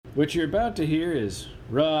What you're about to hear is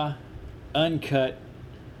raw, uncut,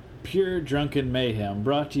 pure drunken mayhem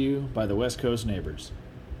brought to you by the West Coast Neighbors.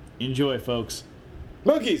 Enjoy, folks.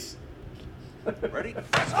 Monkeys! Ready?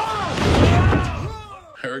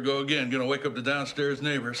 Here we go again. Gonna wake up the downstairs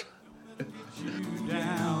neighbors.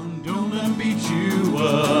 Down, don't let them beat you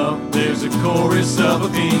up. There's a chorus of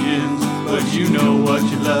opinions, but you know what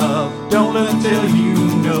you love. Don't let them tell you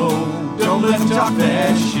no. Don't let them talk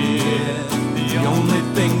that shit. The only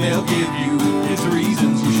thing they'll give you is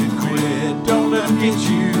reasons you should quit. Don't let them get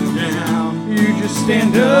you down. You just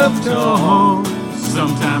stand up tall.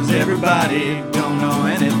 Sometimes everybody don't know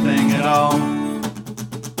anything at all.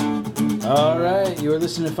 All right, you are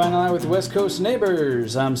listening to Final Hour with West Coast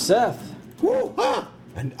Neighbors. I'm Seth. Woo-ha!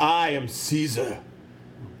 And I am Caesar,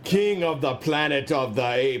 king of the planet of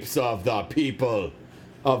the apes of the people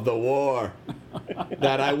of the war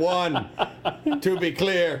that I won. To be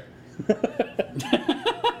clear.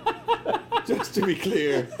 Just to be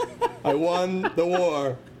clear, I won the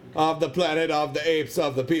war of the planet of the apes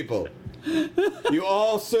of the people. You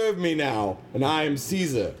all serve me now, and I am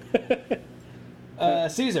Caesar.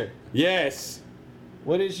 Caesar, Yes.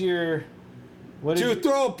 what is your... What is To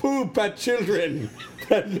throw poop at children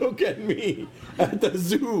that look at me at the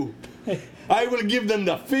zoo. I will give them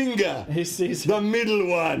the finger. Hey, Caesar. The middle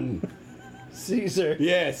one. Caesar,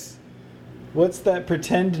 Yes. what's that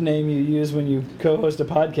pretend name you use when you co-host a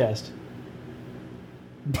podcast?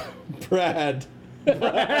 Brad.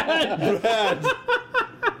 Brad.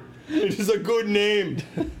 It is a good name.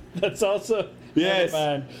 That's also... Yes. Never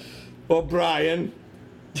mind. O'Brien.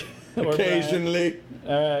 Or Occasionally.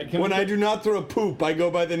 Brian. All right. When I do not throw poop, I go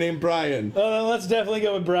by the name Brian. Oh, then let's definitely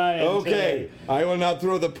go with Brian. Okay. I will not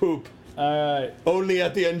throw the poop. All right. Only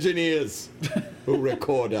at the engineers who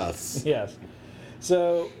record us. Yes.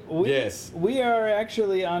 So Yes. we are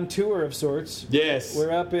actually on tour of sorts. Yes.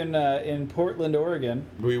 We're up in Portland, Oregon,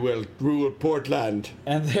 We will rule Portland.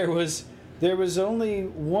 and there was only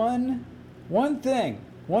one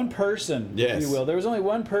person, Yes. if you will. There was only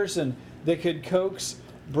one person that could coax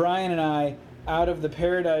Brian and I out of the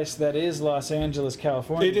paradise that is Los Angeles,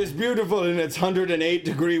 California. It is beautiful in its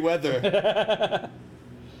 108-degree weather.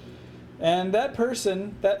 And that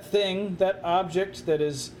person, that thing, that object that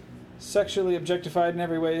is sexually objectified in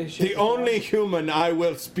every way, shape, The or form- only human I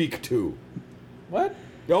will speak to. What?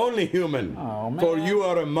 The only human. Oh, man. For you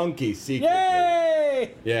are a monkey secretly.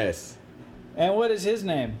 Yay! Yes. And what is his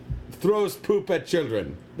name? Throws poop at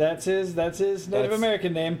children. That's his Native That's-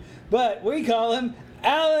 American name, but we call him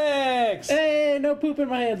Alex. Hey, no poop in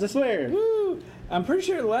my hands, I swear. Woo! I'm pretty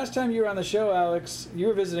sure the last time you were on the show, Alex, you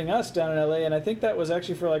were visiting us down in LA, and I think that was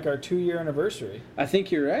actually for like our 2-year anniversary. I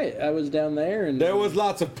think you're right. I was down there and There was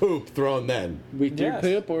lots of poop thrown then. we threw Yes.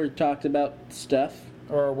 poop or talked about stuff.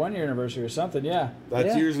 Or our 1-year anniversary or something, yeah. That's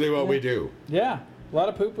Yeah. usually what we do. Yeah. A lot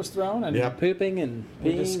of poop was thrown, and Yep. Pooping and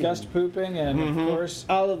we peeing discussed and pooping, and Mm-hmm. of course,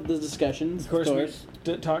 all of the discussions.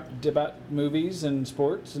 we talked about movies and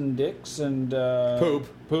sports and dicks and Poop.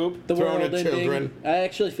 Poop. The thrown world at ending. children. I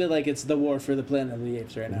actually feel like it's the war for the planet of the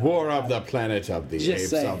apes right now. War of the planet of the Just apes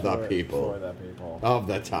saying. of the For people. the people. Of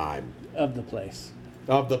the time. Of the place.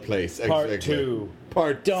 Of the place. Part exactly. 2.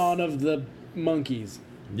 Part Dawn of the monkeys.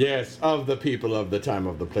 Yes, of the people of the time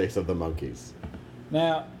of the place of the monkeys.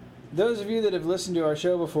 Now, those of you that have listened to our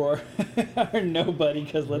show before are nobody,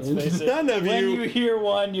 because let's face it, None of when you. you hear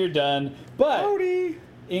one, you're done. But Howdy.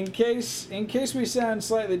 in case we sound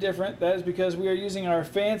slightly different, that is because we are using our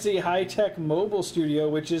fancy high-tech mobile studio,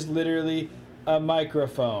 which is literally a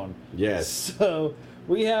microphone. Yes. So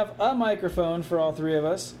we have a microphone for all three of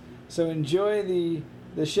us. So enjoy the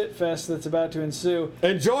shit fest that's about to ensue.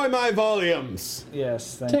 Enjoy my volumes.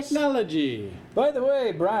 Yes, thanks. Technology. By the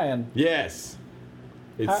way, Brian, Yes.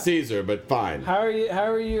 It's Caesar, but fine. how are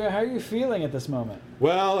you feeling at this moment?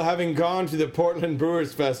 Well, having gone to the Portland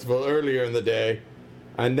Brewers Festival earlier in the day,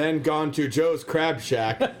 and then gone to Joe's Crab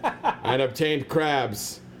Shack and obtained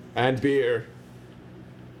crabs and beer,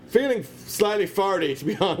 feeling slightly farty, to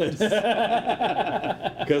be honest.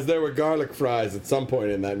 Because there were garlic fries at some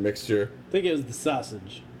point in that mixture. I think it was the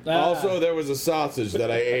sausage. Also, there was a sausage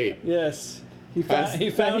that I ate. Yes. He As-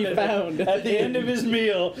 found He it. found. At the end of his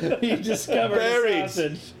meal, he discovered a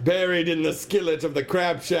sausage. Buried in the skillet of the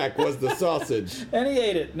Crab Shack was the sausage. And he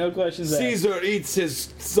ate it, no questions asked. Caesar eats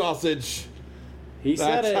his sausage. He said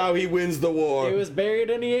That's it. how he wins the war. It was buried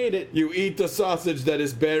and he ate it. You eat the sausage that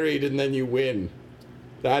is buried and then you win.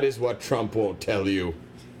 That is what Trump won't tell you.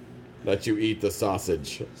 That you eat the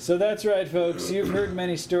sausage. So that's right, folks. You've heard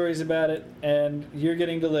many stories about it, and you're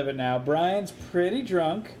getting to live it now. Brian's pretty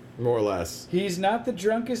drunk. More or less. He's not the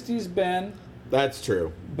drunkest he's been, That's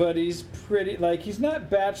true. but he's pretty, like, he's not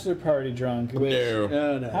bachelor party drunk. Which,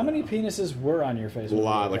 No. No. How many penises were on your face? A when you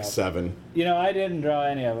lot, woke like up? 7. You know, I didn't draw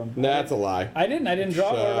any of them. That's a lie. I didn't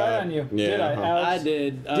draw one right on you. Yeah, Did I, huh. Alex? I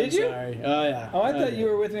did. I'm Did you? sorry. Oh, yeah. Oh, I thought did. you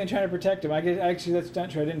were with me and trying to protect him. Actually, that's not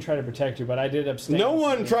true. I didn't try to protect you, but I did abstain. No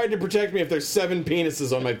one tried to protect me if there's 7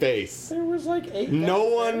 penises on my face. There was like 8. No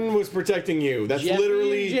one was protecting you. That's Jeffrey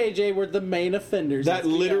literally... and JJ were the main offenders. That let's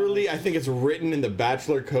be literally, I honest. think it's written in the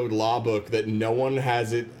Bachelor Code law book that no one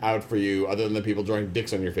has it out for you other than the people drawing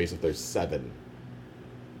dicks on your face if there's 7.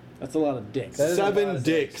 That's a lot of dicks. That is a lot 7 of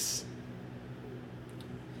dicks.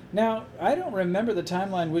 Now, I don't remember the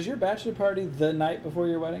timeline. Was your bachelor party the night before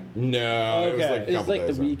your wedding? No, it was Okay. like a It's couple like the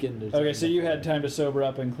days. weekend. Or something. Okay, so you had time to sober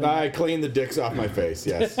up and clean. I cleaned the dicks off my face,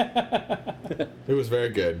 yes. It was very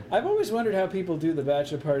good. I've always wondered how people do the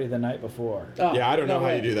bachelor party the night before. Oh, Yeah, I don't know no how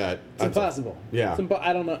way. you do that. It's impossible. Yeah.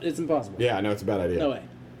 I don't know. It's impossible. Yeah, no, it's a bad idea. No way.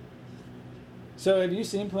 So, have you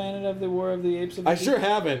seen Planet of the War of the Apes? I sure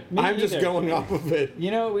haven't. Me I'm just either. going off of it. You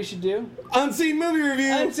know what we should do? Unseen movie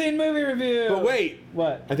review! Unseen movie review. But wait,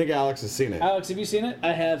 What? I think Alex has seen it. Alex, have you seen it?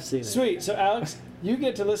 I have seen it. Sweet. So, Alex, you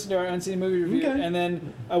get to listen to our unseen movie review, Okay. and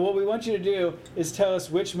then what we want you to do is tell us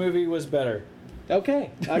which movie was better. Okay,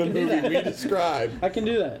 I The can do movie we that. described. I can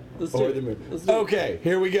do that. Let's do Or it. the movie. Let's do it. Okay,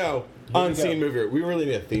 here we go. we Unseen go. movie review. We really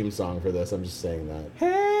need a theme song for this. I'm just saying that.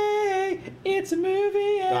 Hey, it's a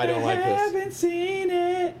movie and I don't like this. haven't seen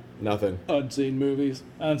it. Nothing. Unseen movies.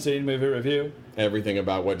 Unseen movie review. Everything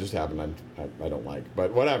about what just happened I don't like.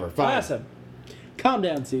 But whatever, fine. Awesome. Calm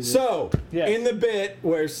down, Caesar. So, Yes. in the bit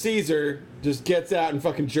where Caesar just gets out and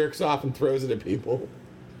fucking jerks off and throws it at people.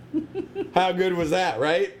 How good was that,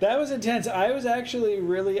 right? That was intense. I was actually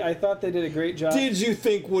really, I thought they did a great job. Did you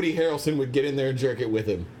think Woody Harrelson would get in there and jerk it with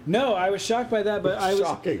him? No, I was shocked by that, but I was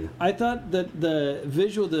Shocking. I thought that the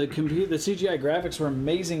visual, the CGI graphics were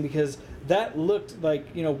amazing because that looked like,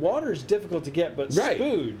 you know, water's difficult to get, but Right.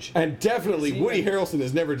 spooge. And definitely, See, Woody like- Harrelson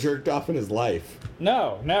has never jerked off in his life.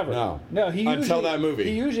 No, never. No. he Until usually, that movie.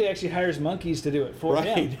 He usually actually hires monkeys to do it for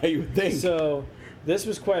Right? him. You would think. So this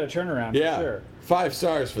was quite a turnaround yeah. for sure. 5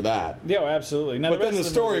 stars for that. Yeah, absolutely. Now, But then rest the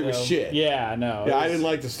of story movie, was though- shit. Yeah, no. Yeah, it I was- didn't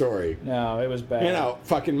like the story. No, it was bad. You know,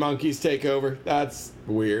 fucking monkeys take over. That's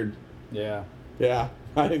weird. Yeah. Yeah,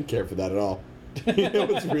 I didn't care for that at all. You know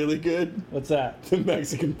what's really good? What's that? The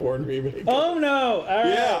Mexican porn remake. Oh no! All right.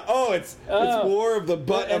 Yeah. Oh, it's Oh. War of the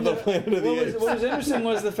Butt of And the Planet of the what Apes. was interesting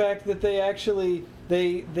was the fact that they actually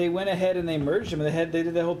they went ahead and they merged them. They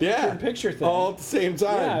did the whole Yeah. picture thing. All at the same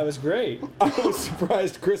time. Yeah, it was great. I was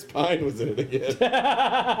surprised Chris Pine was in it again.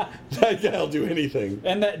 That guy'll do anything.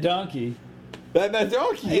 And that donkey. That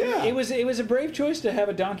donkey, yeah. It was a brave choice to have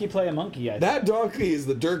a donkey play a monkey. I think. That donkey is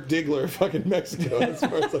the Dirk Diggler of fucking Mexico, as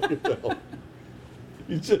far as I can tell.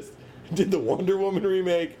 He just did the Wonder Woman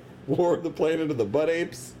remake, War of the Planet of the Butt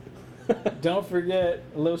Apes, Don't forget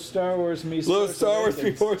Los Star Wars meets Little Force Star Wars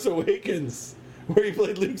Awakens. Force Awakens, where he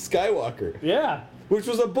played Luke Skywalker. Yeah. Which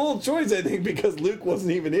was a bold choice, I think, because Luke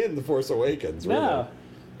wasn't even in The Force Awakens. Really. No.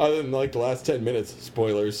 Other than like the last 10 minutes.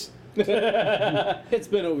 Spoilers. It's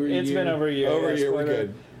been over a year. It's been over a year. Over a Yeah, year, we're spoiler-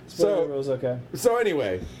 good. Spoiler So- rules, okay. So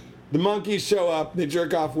anyway, the monkeys show up, they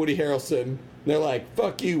jerk off Woody Harrelson, and they're like,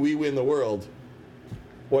 fuck you, we win the world.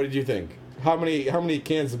 What did you think? How many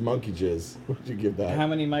cans of monkey jizz would you give that? How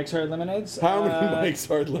many Mike's Hard Lemonades? How many Mike's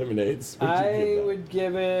Hard Lemonades would you I give that? would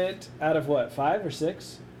give it out of what, 5 or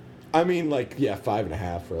 6? I mean, like, yeah,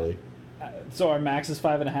 5.5, really. So our max is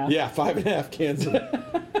 5.5. Yeah, 5.5 cans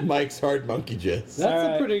of Mike's Hard Monkey Jizz. That's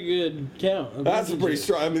Alright. a pretty good count. of That's a monkey pretty jizz.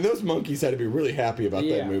 strong. I mean, those monkeys had to be really happy about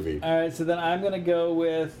Yeah. that movie. All right, so then I'm gonna go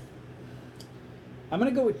with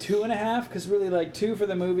 2.5 because really like 2 for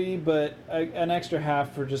the movie, but an extra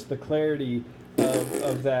half for just the clarity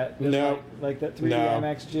of that. No. like that 3D No.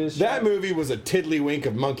 IMAX jizz. That shot. movie was a tiddlywink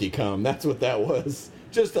of monkey cum. That's what that was.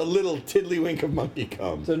 Just a little tiddlywink of monkey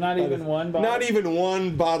cum. So not even one bottle? Not even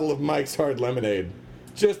one bottle of Mike's Hard Lemonade.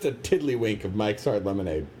 Just a tiddlywink of Mike's Hard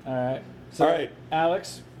Lemonade. All right. So All right.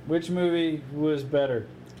 Alex, which movie was better?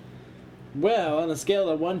 Well, on a scale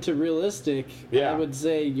of 1 to realistic, Yeah. I would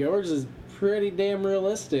say yours is pretty damn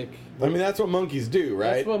realistic. I mean, that's what monkeys do,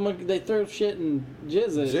 right? That's what they throw shit and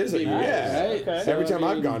jizz at Jizz at you, people, yeah. right? Okay. So, Every time I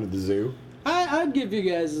I've mean, gone to the zoo. I'd give you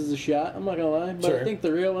guys as a shot. I'm not gonna lie, but Sure. I think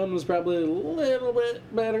the real one was probably a little bit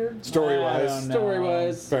better Story-wise. I don't know.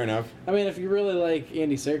 Story-wise. Fair enough. I mean, if you really like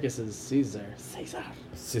Andy Serkis's Caesar,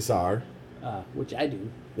 Cesar. which I do.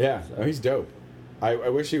 Yeah, oh, he's dope. I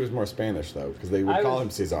wish he was more Spanish, though, because they would I call was- him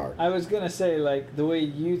Cesar. I was gonna say like the way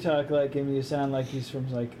you talk like him, you sound like he's from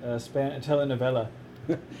like a telenovela.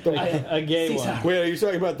 A gay one. Wait, are you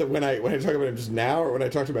talking about when I talk about him just now, or when I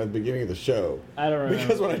talked about at the beginning of the show? I don't remember.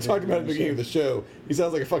 Because when I talked about it at the beginning of the show, he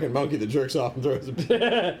sounds like a fucking monkey that jerks off and throws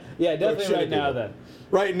a Yeah, definitely shit at right now people. then.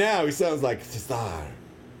 Right now, he sounds like Cesar,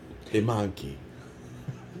 the monkey.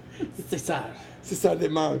 Cesar. Cesar the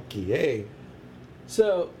monkey. Hey,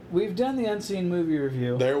 So we've done the unseen movie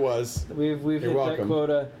review. there it was. We've You're hit that welcome.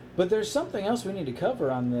 quota. But there's something else we need to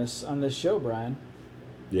cover on this show, Brian.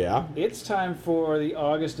 Yeah. It's time for the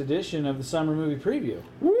August edition of the Summer Movie Preview.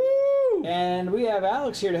 Woo! And we have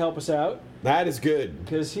Alex here to help us out That is good.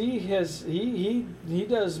 because he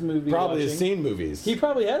does movie Probably watching. has seen movies. He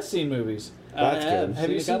probably has seen movies. That's good. Have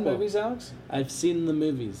you a seen couple. movies, Alex? I've seen the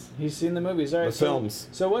movies. He's seen the movies. All right, The so, films.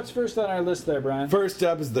 So what's first on our list there, Brian? First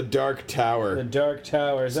up is The Dark Tower, The Dark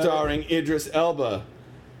Tower. Is that starring Idris Elba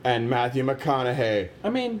and Matthew McConaughey. I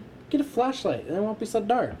mean, get a flashlight, and it won't be so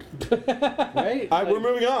dark. Right? We're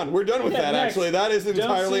moving on. We're done with Yeah, that, next. actually. That is Don't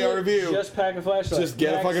entirely see our it, review. Just pack a flashlight. Just get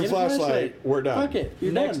a Next- fucking Get a flashlight. We're done. Fuck it.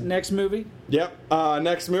 You're Next, done. next movie. Yep.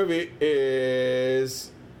 Next movie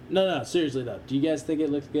is... No, seriously though. Do you guys think it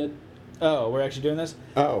looks good? Oh, we're actually doing this?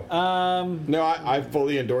 Oh. Um, No, I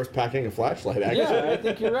fully endorse packing a flashlight, actually. yeah, I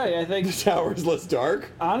think you're right. I think The tower's less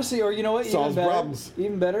dark. honestly, or you know what, Solves even better, problems.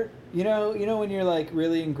 even better. You know when you're like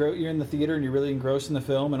really you're in the theater and you're really engrossed in the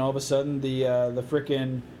film, and all of a sudden the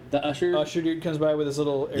frickin' The usher. usher dude comes by with his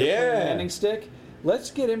little airplane Yeah. landing stick.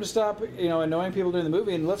 Let's get him to stop, annoying people during the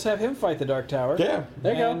movie, and let's have him fight the Dark Tower. Yeah.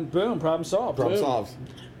 There you go. And boom, problem solved. Problem Boom. solved.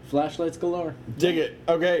 Flashlights galore. Dig it.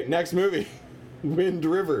 Okay, next movie. Wind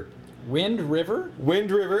River. Wind River. Wind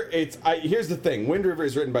River. Here's the thing. Wind River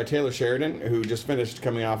is written by Taylor Sheridan, who just finished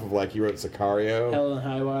coming off of he wrote Sicario, Hell and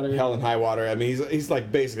High Water. Hell and High Water. I mean, he's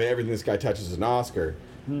like basically everything this guy touches is an Oscar,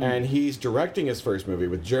 and he's directing his first movie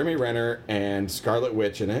with Jeremy Renner and Scarlet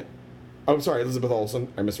Witch in it. Oh, sorry, Elizabeth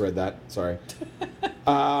Olsen. I misread that. Sorry.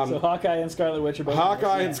 So Hawkeye and Scarlet Witch are both.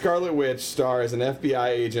 Hawkeye and Scarlet Witch star as an FBI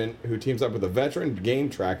agent who teams up with a veteran game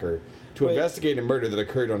tracker to Wait. investigate a murder that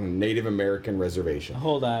occurred on a Native American reservation.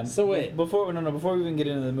 Hold on. So wait. Before we even get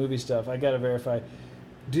into the movie stuff, I gotta verify.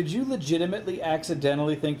 Did you legitimately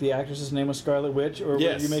accidentally think the actress's name was Scarlet Witch, or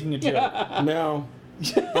Yes. were you making a joke? No,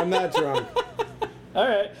 I'm not drunk. All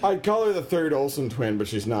right, I'd call her the third Olsen twin, but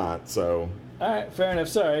she's not, so... all right, fair enough.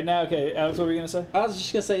 Sorry. Now, okay, Alex, what were you gonna say? I was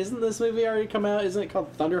just gonna say, isn't this movie already come out? Isn't it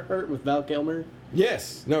called Thunderheart with Val Kilmer?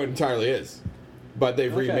 Yes, no, it entirely is. But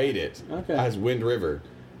they've Okay. remade it Okay. as Wind River.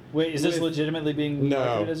 Wait, is this With- legitimately being No.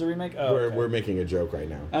 marketed as a remake? Oh, okay. We're making a joke right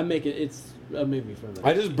now. I'm making it's a movie from them.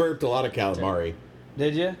 I just burped a lot of calamari.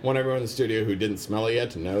 Did you? Want everyone in the studio who didn't smell it yet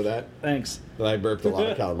to know that Thanks. I burped a lot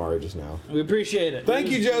of calamari just now. We appreciate it. Thank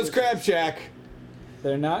you, Joe's Crab Shack.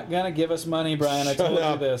 They're not gonna give us money, Brian. I Shut told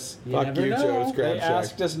up. you this. Fuck never you, know. Joe's They Crab Shack.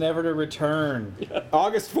 asked us never to return.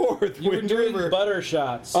 August 4th, You were Wind doing River. butter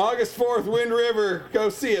shots. August 4th, Wind River. Go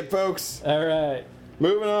see it, folks. All right,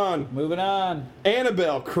 Moving on. moving on.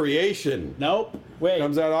 Annabelle Creation. Nope. Wait,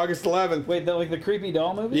 Comes out August 11th. wait, the creepy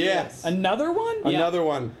doll movie? Yes. Another one? Yeah. Another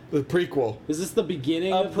one. The prequel. Is this the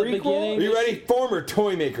beginning A of the prequel? beginning? Are you ready? Former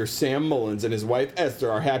toy maker Sam Mullins and his wife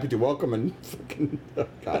Esther are happy to welcome and fucking... Oh,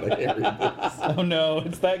 God, I can't read this. Oh no,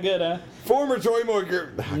 it's that good, huh? Former toy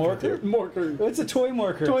maker... Morker? Morker. What's a toy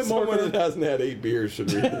marker? Someone that hasn't had 8 beers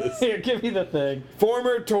should read this. Here, give me the thing.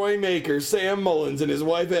 Former toy maker Sam Mullins and his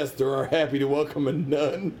wife Esther are happy to welcome a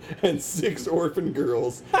nun and 6 orphan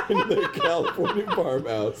girls into their California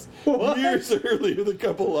farmhouse. Years earlier, the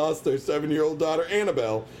couple lost their 7-year-old daughter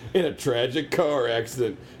Annabelle in a tragic car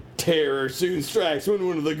accident. Terror soon strikes when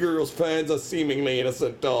one of the girls finds a seemingly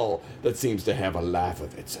innocent doll that seems to have a life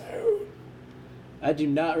of its own. I do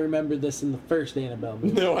not remember this in the first Annabelle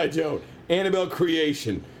movie. No, I don't. Annabelle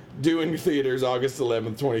Creation, due in theaters August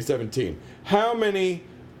 11th, 2017. How many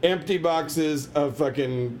empty boxes of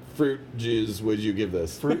fucking fruit jizz would you give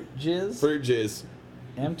this? Fruit jizz? Fruit jizz.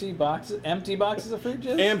 Empty boxes of fruit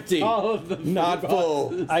jizz? Empty. All of them. Not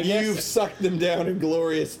full. I guess- You've sucked them down in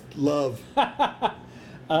glorious love.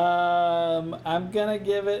 I'm gonna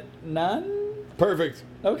give it none. Perfect.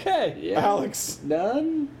 Okay. Yeah. Alex,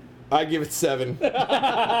 None? I give it 7.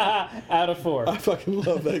 Out of 4. I fucking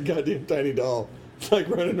love that goddamn tiny doll. It's like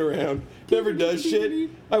running around. Never does shit.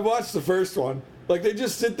 I watched the first one. Like, they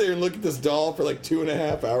just sit there and look at this doll for like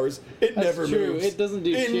 2.5 hours. It That's never true. moves. It doesn't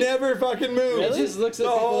do It shit. never fucking moves. It just looks at The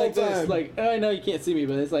people whole like this, time. like, oh, I know you can't see me,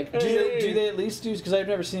 but it's like, Do they at least do, because I've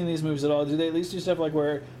never seen these movies at all, do they at least do stuff like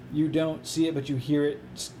where you don't see it but you hear it,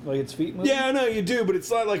 like its feet moving? Yeah, I know you do, but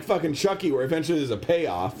it's not like fucking Chucky where eventually there's a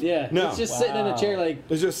payoff. yeah, No. it's just sitting in a chair, like,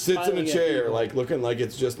 It just sits in a smiling at chair, people. like looking like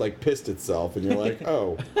it's just like pissed itself, and you're like,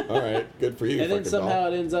 oh, all right, good for you. and then fucking somehow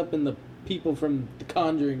doll. it ends up in the people from The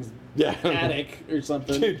Conjuring's Yeah. attic or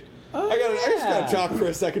something. Dude, I just gotta talk for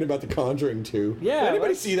a second about The Conjuring 2. Yeah, Did anybody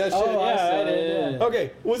let's- see that shit? Oh, I saw it, yeah.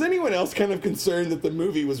 Okay, was anyone else kind of concerned that the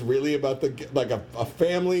movie was really about a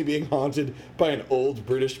family being haunted by an old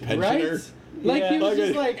British pensioner? Right? Like, he Yeah. was Like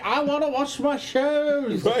just like, I want to watch my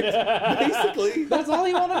shows. Right? Basically. That's all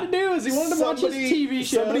he wanted to do, is he wanted to watch his TV shows.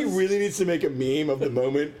 Somebody really needs to make a meme of the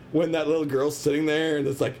moment when that little girl's sitting there and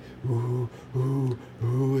it's like, ooh, ooh,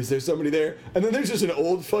 ooh, is there somebody there? And then there's just an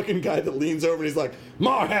old fucking guy that leans over and he's like,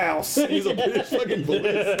 my house! He's a British fucking voice.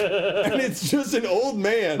 And it's just an old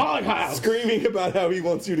man My house! screaming about how he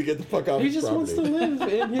wants you to get the fuck off He his just property. wants to live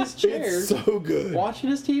in his chair, It's so good. watching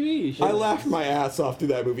his TV shows. I laughed my ass off through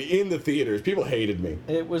that movie in the theaters. People hated me.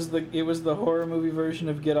 It was the horror movie version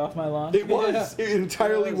of Get Off My Lawn. It was. It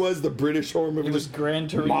entirely It was. was. The British horror movie. It was Just, Gran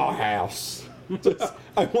Torino. my house. Just-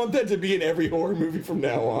 I want that to be in every horror movie from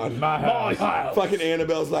now on. My house. Fucking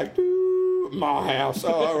Annabelle's like, "Ooh, my house.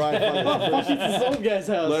 Oh, all right. Fine. It's this old guy's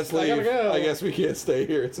house. Let's I leave. gotta go. I guess we can't stay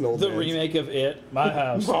here. It's an old The man's. remake of It. My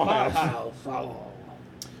house. My house. House. Oh.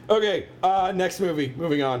 Okay, next movie.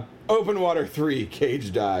 Moving on. Open Water 3,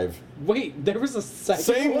 Cage Dive. Wait, there was a second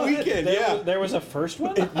Same one? weekend, There was a first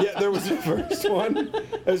one? Yeah, there was the first one.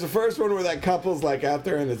 There's the first one where that couple's like out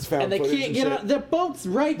there and it's found And they footage can't and get shit. on. The boat's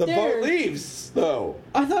right The there. boat leaves, though.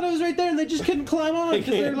 I thought it was right there, and they just couldn't climb on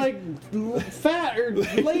because they're like fat or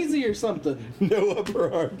lazy or something. No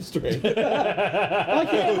upper arm strength. I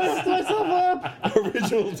can't lift myself up.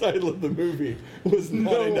 Original title of the movie was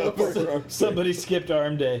not No enough upper- upper arm strength. Somebody skipped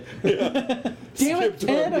Arm Day. Damn it, Skipped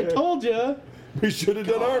Ted! Arm I Day. told you. We should have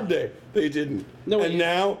done Arm Day. They didn't. No, and wait.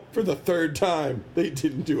 now, for the third time, they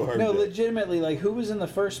didn't do Arm No, Day. legitimately, like, who was in the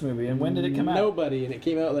first movie and when did it come out? Nobody, and it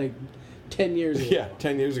came out like 10 years ago. Yeah,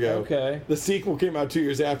 10 years ago. Okay. The sequel came out 2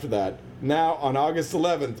 years after that. Now, on August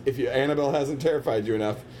 11th, if Annabelle hasn't terrified you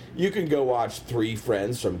enough, you can go watch three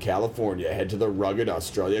friends from California head to the rugged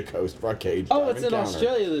Australia coast for a cage Oh, dive it's in encounter.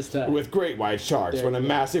 Australia this time. With great white sharks, There when a you go.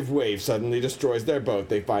 massive wave suddenly destroys their boat,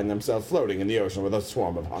 they find themselves floating in the ocean with a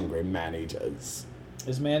swarm of hungry man-eaters.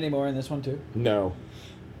 Is Mandy Moore in this one too? No.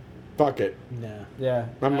 Fuck it. No. Yeah.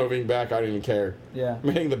 I'm moving back. I don't even care. Yeah. I'm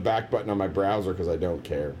hitting the back button on my browser because I don't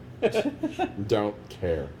care. Don't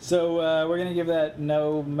care. So we're gonna give that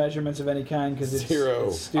no measurements of any kind because it's Zero.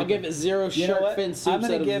 it's stupid. I'll give it 0 You know shark what? fin soups I'm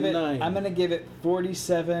gonna out of give it. 9. I'm gonna give it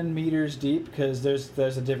 47 meters deep because there's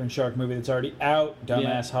a different shark movie that's already out. Dumbass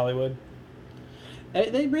Yeah. Hollywood.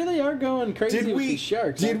 They really are going crazy Did with we these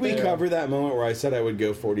sharks. did aren't we they? cover that moment where I said I would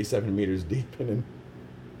go 47 meters deep in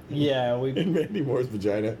Yeah, we. Mandy Moore's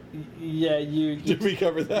vagina? Yeah, you. Did we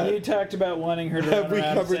cover that? You talked about wanting her to Have run we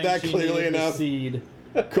around covered saying that she clearly needed the enough? Seed.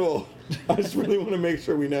 Cool. I just really want to make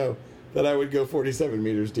sure we know that I would go 47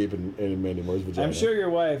 meters deep in Mandy Moore's vagina. I'm sure your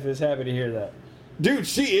wife is happy to hear that. Dude,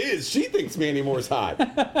 she is. She thinks Mandy Moore's hot.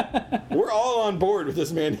 We're all on board with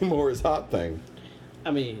this Mandy Moore is hot thing.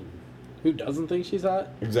 I mean, who doesn't think she's hot?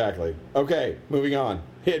 Exactly. Okay, moving on.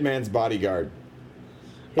 Hitman's Bodyguard.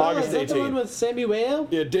 Oh, August is that the one 18th. with Samuel?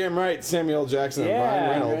 Yeah, damn right. Samuel L. Jackson and Yeah, Ryan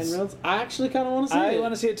Ryan Reynolds. Reynolds? I actually kind of want to see I it.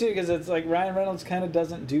 want to see it too because it's like Ryan Reynolds kind of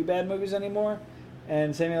doesn't do bad movies anymore,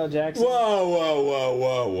 and Samuel L. Jackson. Whoa, whoa, whoa,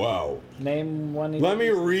 whoa, whoa. Name one. Let me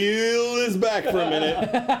reel this back for a minute.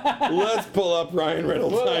 Let's pull up Ryan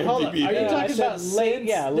Reynolds' Whoa, hold on. IMDb. Are you Yeah, I talking said about late- Saints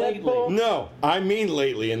yeah, lately. Deadpool? No, I mean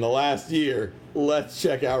lately, in the last year. Let's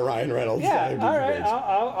check out Ryan Reynolds' Yeah, IMDb all right. page.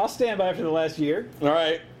 I'll stand by for the last year. All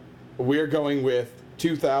right. We're going with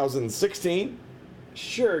 2016,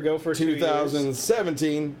 Sure, go for 2 years.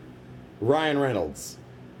 2017, Ryan Reynolds.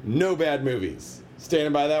 No bad movies.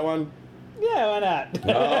 Standing by that one? Yeah, why not?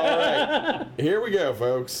 All right. Here we go,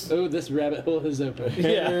 folks. Oh, this rabbit hole is open.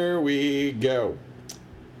 Yeah. Here we go.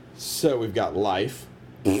 So we've got Life,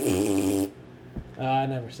 I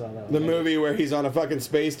never saw that one. the movie where he's on a fucking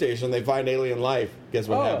space station. They find alien life. Guess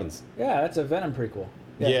what Oh, happens? Yeah, that's a Venom prequel.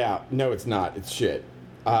 Yeah. No, it's not. It's shit.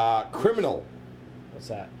 Criminal. What's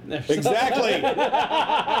that? Never saw Exactly.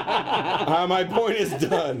 My point is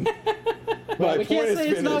done. My We point can't is say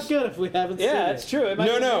it's not finished. good if we haven't seen Yeah, it. it's true. It might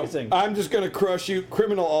No, be no. amazing. I'm just gonna crush you.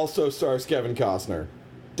 Criminal also stars Kevin Costner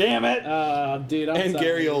Damn it! Dude, I'm and sorry.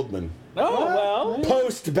 Gary Oldman. Oh well.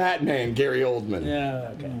 Post Batman, Gary Oldman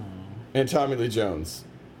Yeah, okay. and Tommy Lee Jones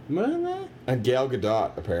What? and Gal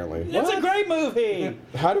Gadot. Apparently, It's a great movie.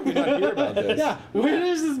 how did we not hear about this? Yeah, where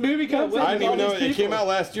does this movie come from? I didn't even All know these it came people? out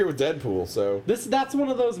last year with Deadpool. So. That's one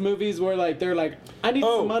of those movies where like they're like, I need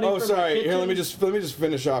some money. Oh, for my sorry. Here, kitchen. let me just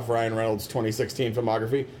finish off Ryan Reynolds' 2016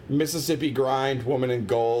 filmography: Mississippi Grind, Woman in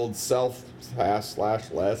Gold, Self /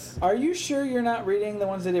 Less. Are you sure you're not reading the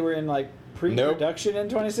ones that they were in like pre-production in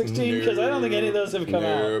 2016? Because I don't think any of those have come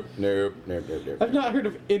out. Nope. I've not heard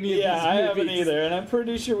of any of these Yeah, I haven't movies. either, and I'm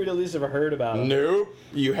pretty sure we'd at least have heard about them. Nope.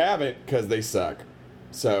 You haven't, because they suck.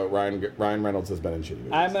 So Ryan Reynolds has been in shitty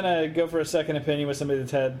movies. I'm gonna go for a second opinion with somebody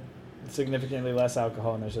that's had significantly less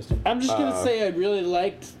alcohol in their system. I'm just gonna say I really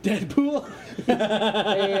liked Deadpool. And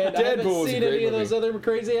I haven't was a seen great any of those movie. other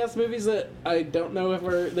crazy ass movies that I don't know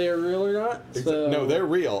if they are real or not. So No, they're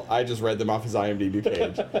real. I just read them off his IMDb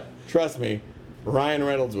page. Trust me, Ryan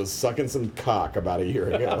Reynolds was sucking some cock about a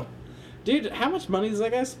year ago. Dude, how much money does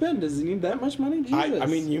that guy spend? Does he need that much money? Jesus. I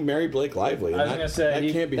mean, you marry Blake Lively. And I was gonna say,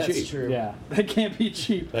 that can't be that's cheap. true. Yeah, that can't be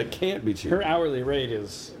cheap. That can't be cheap. Her hourly rate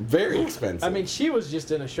is. Very expensive. I mean, she was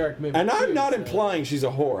just in a shark movie. and I'm too, not so- implying she's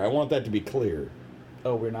a whore. I want that to be clear.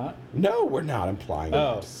 Oh, we're not. No, we're not implying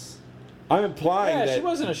Oh, that. I'm implying yeah, that. she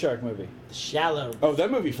was in a shark movie. Shallow. Oh, that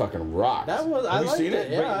movie fucking rocks. That was. I Have you liked seen it.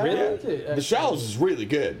 it? Yeah, Wait, really? I liked it. The Shallows is really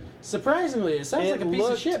good. Surprisingly, it sounds like a piece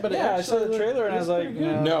of shit, but it yeah, I actually saw the looked- trailer and I was like, pretty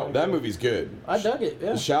good. no. No, that movie's good. I dug it.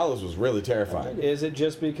 Yeah. The Shallows was really terrifying. Is it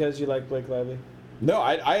just because you like Blake Lively? No,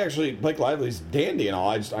 I actually Blake Lively's dandy and all.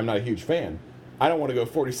 I'm not a huge fan. I don't want to go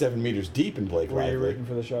 47 meters deep in Blake Were you Lively. rooting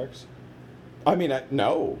for the Sharks? I mean,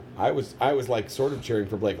 no, I was like sort of cheering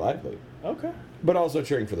for Blake Lively, Okay. but also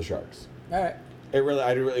cheering for the Sharks. All right. It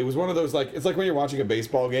was one of those like it's like when you're watching a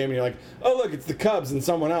baseball game and you're like, oh look, it's the Cubs and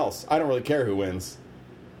someone else. I don't really care who wins.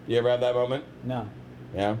 You ever have that moment? No.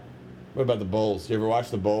 Yeah. What about the Bulls? You ever watch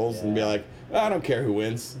the Bulls and be Yeah. like, I don't care who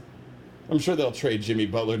wins. I'm sure they'll trade Jimmy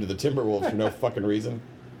Butler to the Timberwolves for no fucking reason.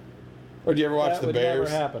 Or do you ever watch That the would Bears?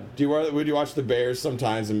 never happen. Would you watch the Bears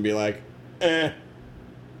sometimes and be like,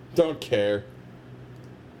 don't care.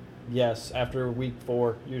 Yes, after week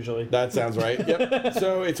 4, usually. That sounds right. Yep.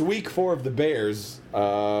 So it's week 4 of the Bears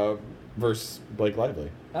versus Blake Lively.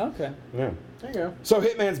 Okay. Yeah. There you go. So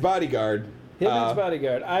Hitman's Bodyguard. Hitman's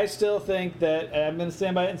Bodyguard. I still think that I'm going to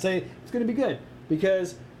stand by it and say it's going to be good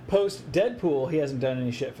because post Deadpool, he hasn't done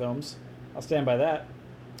any shit films. I'll stand by that.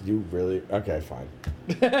 You really? Okay, fine.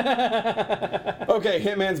 Okay,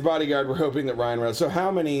 Hitman's Bodyguard. We're hoping that Ryan Reynolds. So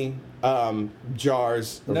how many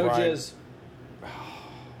jars? Of No Ryan, jizz.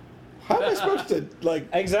 How am I supposed to like?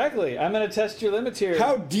 Exactly. I'm going to test your limits here.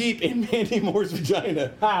 How deep in Mandy Moore's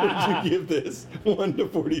vagina would you give this? 1 to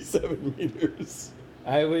 47 meters.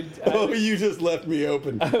 I would. Oh, you just left me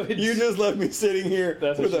open. would- You just left me sitting here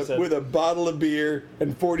That's what she said. with a bottle of beer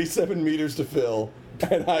and 47 meters to fill,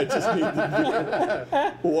 and I just need the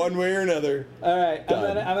beer. One way or another. All right,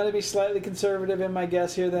 Done. I'm gonna be slightly conservative in my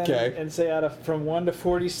guess here then, Okay. and say from 1 to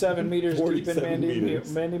 47 meters deep in 47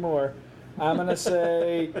 meters. Mandy Moore. I'm gonna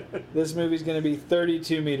say this movie's gonna be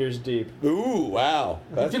 32 meters deep. Ooh, wow.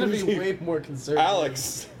 It's gonna be pretty- way more conservative.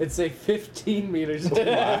 Alex. It's a 15 meters.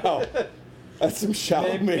 Wow. That's some shallow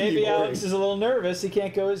Maybe, Mandy Moore. Alex is a little nervous. He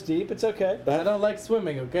can't go as deep. It's okay. I don't like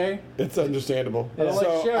swimming. Okay. It's understandable. I don't like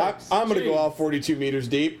So sharks. I'm going to go Jeez. all 42 meters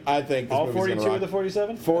deep. I think this All movie's 42 gonna of the rock.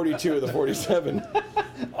 47? 42 of the 47.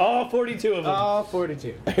 All 42 of them. All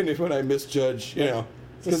 42. And if when I misjudge, It's a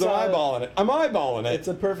because I'm solid- eyeballing it. I'm eyeballing it. It's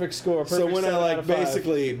a perfect score. So Perfect when I 7 out like of 5.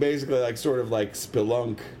 basically like sort of like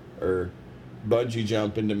spelunk or bungee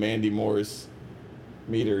jump into Mandy Moore's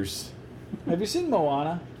meters. Have you seen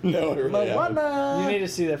Moana? No, I really haven't. You need to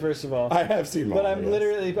see that first of all. I have seen But Moana,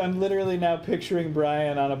 yes. I'm literally now picturing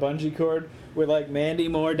Brian on a bungee cord with like Mandy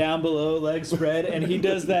Moore down below, legs spread, and he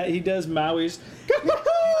does that. He does Maui's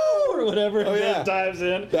or whatever, Oh, and yeah. then dives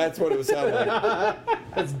in. That's what it would sound like.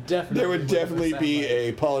 That's definitely. There would what it definitely sound be like.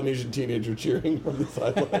 a Polynesian teenager cheering from the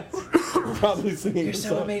sidelines, probably singing a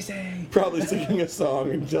song. amazing. Probably singing a song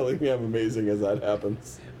and telling me I'm amazing as that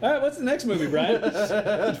happens. All right, what's the next movie, Brian?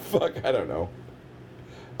 Fuck, I don't know.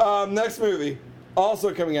 Next movie,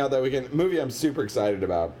 also coming out that weekend. Movie I'm super excited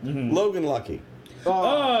about. Logan Lucky.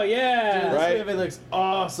 Oh yeah. Dude, Right? This movie looks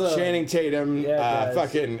awesome. Channing Tatum. Yeah, it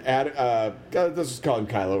does. Fucking let's just call him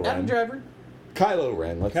Kylo Ren. Adam Driver. Kylo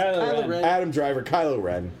Ren. Kylo Ren. Adam Driver. Kylo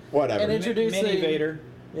Ren. Whatever. And introducing Mini Vader.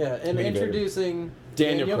 Yeah, and Mini Vader. introducing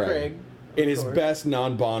Daniel Craig. In his course. best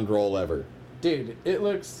non-Bond role ever. Dude, it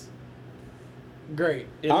looks great.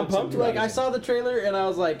 It I'm looks pumped Like I amazing. saw the trailer and I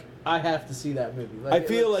was like, I have to see that movie. Like, I it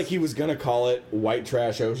feel looks- like he was gonna call it White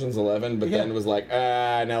Trash Ocean's 11, but Yeah. then was like,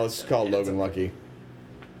 now let's just call it Logan Lucky.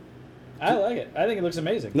 I like it. I think it looks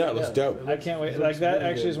amazing. No, it looks Yeah. dope. I can't wait. It Like looks that really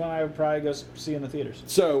actually good. is one I would probably go see in the theaters.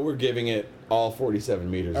 So we're giving it all 47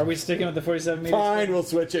 meters. Are we sticking with the 47 meters? Fine, we'll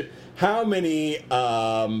switch it. How many?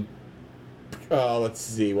 Let's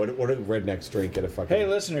see. What do rednecks drink at a fucking? Hey,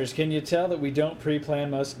 listeners, can you tell that we don't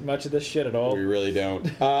pre-plan much of this shit at all? We really don't.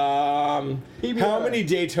 How many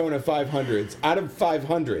Daytona 500s out of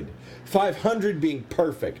 500? 500 being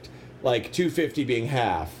perfect. like 250 being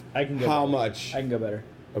half. I can go How better. much? I can go better.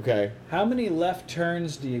 Okay. How many left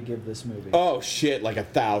turns do you give this movie? Oh shit! Like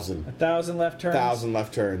 1,000. 1,000 left turns. 1,000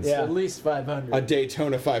 left turns. Yeah. At least 500. A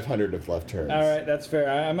Daytona 500 of left turns. All right, that's fair.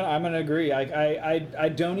 I'm gonna agree. I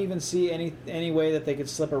don't even see any way that they could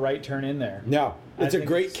slip a right turn in there. No, it's I a think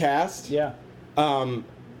great it's- cast. Yeah.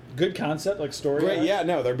 Good concept, like story. Great. Yeah.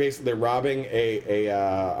 No, they're robbing a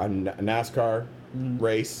NASCAR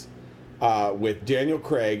race with Daniel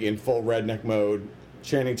Craig in full redneck mode,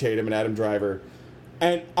 Channing Tatum and Adam Driver,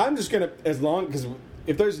 and I'm just gonna because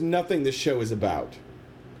if there's nothing this show is about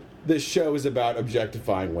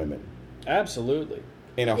objectifying women Absolutely.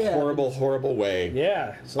 in a Yeah. horrible way.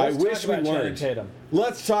 Yeah. So I let's wish talk about we Channing weren't. Tatum.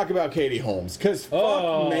 Let's talk about Katie Holmes, because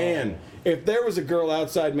Oh. fuck, man, if there was a girl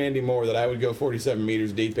outside Mandy Moore that I would go 47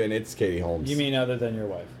 meters deep in, it's Katie Holmes. You mean other than your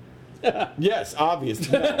wife? Yes,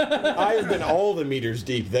 obviously. I have been all the meters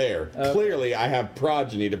deep there. Clearly, I have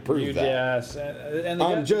progeny to prove that. Yes. And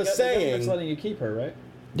I'm just the government's saying- letting you keep her, right?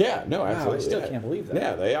 Yeah, no, absolutely. I still yeah. can't believe that.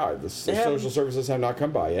 Yeah, they are. The social services have not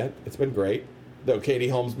come by yet. It's been great. Though Katie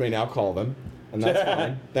Holmes may now call them, and that's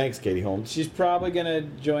fine. Thanks, Katie Holmes. She's probably gonna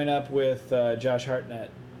join up with Josh Hartnett.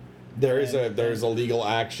 There's and- a legal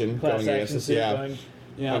action Class going against action us. suit Yeah. going.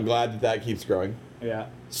 Yeah. I'm glad that keeps growing. Yeah.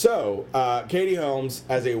 So, Katie Holmes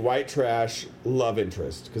as a white trash love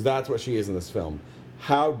interest, because that's what she is in this film.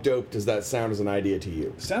 How dope does that sound as an idea to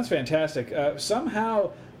you? Sounds fantastic.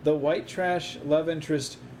 Somehow the white trash love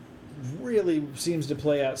interest really seems to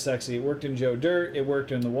play out sexy. It worked in Joe Dirt. It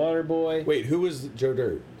worked in The Waterboy. Wait, who was Joe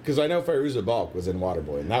Dirt? Because I know Fairuza Balk was in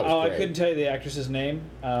Waterboy, and that was Oh, great. I couldn't tell you the actress's name.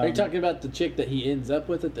 Are you talking about the chick that he ends up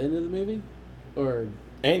with at the end of the movie? Or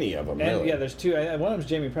Any of them, And really. yeah, there's two. One of them's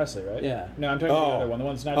Jamie Presley, right? Yeah. No, I'm talking about the Oh. other one. The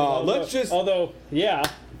one's not. Let's just- yeah.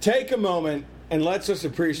 Take a moment and let's just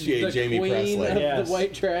appreciate the Jamie queen Presley. of Yes. the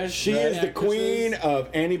white trash. She is the actresses? queen of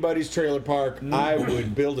anybody's trailer park. I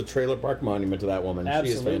would build a trailer park monument to that woman. She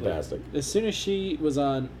Absolutely. is fantastic. As soon as she was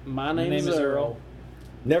on My Name, is Earl.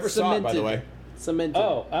 Never saw it, by the Cemented. way. Cemented.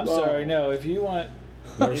 Oh, I'm sorry. No, if you want.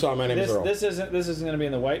 Never saw My Name is Earl. This isn't going to be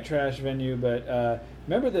in the white trash venue, but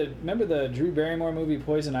remember the Drew Barrymore movie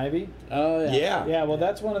Poison Ivy? Oh, yeah. Yeah. Yeah, well,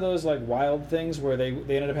 that's one of those like wild things where they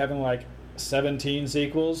ended up having like 17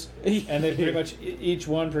 sequels, and they pretty much each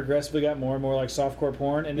one progressively got more and more like softcore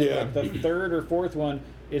porn, and then Yeah. like the third or fourth one,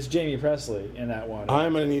 it's Jamie Presley in that one.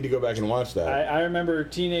 I'm going to need to go back and watch that. I remember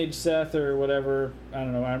Teenage Seth or whatever. I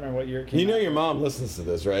don't know. I don't remember what year it came You know out. your mom listens to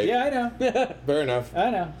this, right? Yeah, I know. Fair enough. I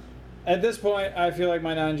know. At this point, I feel like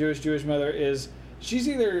my non-Jewish mother she's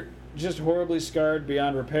either just horribly scarred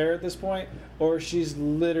beyond repair at this point, or she's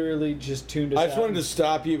literally just tuned us I just out. wanted to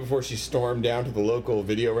stop you before she stormed down to the local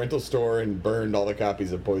video rental store and burned all the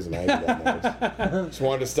copies of Poison Ivy that night. Just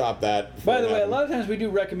wanted to stop that. before By the it way, a happened. lot of times we do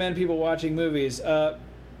recommend people watching movies.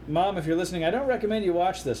 Mom, if you're listening, I don't recommend you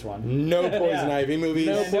watch this one. No Poison Yeah. Ivy movies.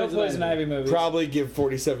 No No Poison Ivy movies. Probably give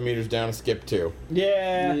 47 meters down a skip too,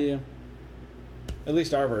 Yeah. Yeah. At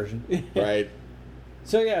least our version. right?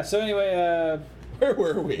 So anyway, Where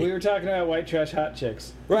were we? we were talking about white trash hot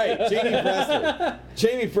chicks. Right, Jamie Presley.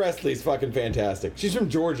 Jamie Presley's fucking fantastic. She's from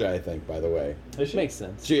Georgia, I think, by the way. Is she? Makes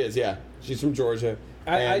sense. She is, yeah. She's from Georgia.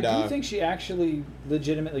 I And, do think she actually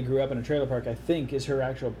legitimately grew up in a trailer park. I think is her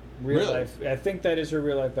actual real Really? life. I think that is her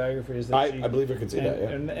real life biography. Is that I believe I can see that, yeah.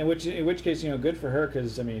 And in which case, good for her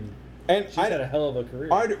because I mean, and she's had a hell of a career.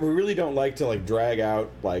 we really don't like to like drag out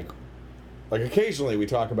like occasionally we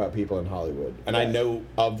talk about people in Hollywood, and I Yes. know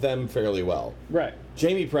of them fairly well. Right,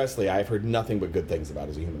 Jamie Presley, I've heard nothing but good things about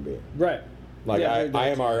as a human being. right. Like Yeah, I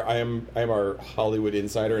am our Hollywood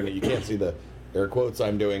insider, and you can't see the air quotes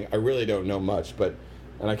I'm doing. I really don't know much,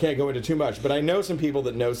 and I can't go into too much. But I know some people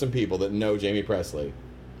that know some people that know Jamie Presley.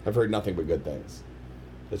 I've heard nothing but good things.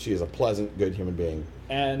 That she is a pleasant, good human being,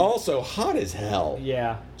 And also hot as hell.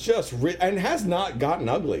 yeah, Just and has not gotten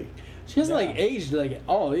ugly. She hasn't Yeah. like aged like at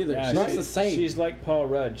all either. yeah, She's Right. just the same. She's like Paul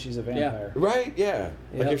Rudd. She's a vampire. Right? Yeah.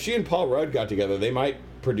 Like Yep. if she and Paul Rudd got together, they might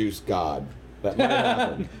produce God. That might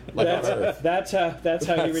happen. Like on Earth. That's how he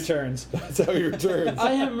That's- returns. That's how he returns.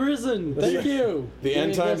 I am risen. Thank you. The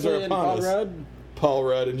end Jamie times are Presley and upon Paul us. Rudd. Paul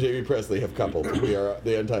Rudd and Jamie Presley have coupled.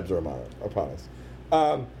 The end times are upon us.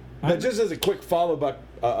 But just as a quick follow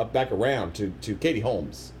back around to Katie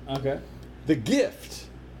Holmes, Okay. The Gift.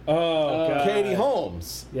 Oh God. Katie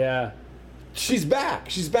Holmes. Yeah. She's back.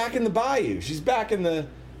 She's back in the bayou. She's back in the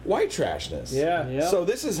white trashness. Yeah. Yep. So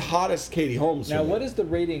this is hottest Katie Holmes. Now, for me. what is the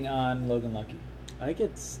rating on Logan Lucky? I think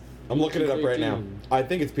it's. I'm looking it up right now. 13. I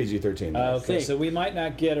think it's PG-13. Okay, Sick. so we might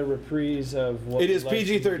not get a reprise of what It we is like to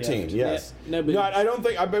PG-13. get. Yes. Yeah, no, but- I don't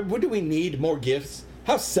think. But what do we need more gifts?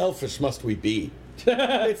 How selfish must we be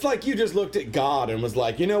It's like you just looked at God and was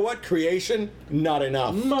like, you know what? Creation, not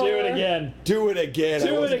enough. Do it again. Do it again. I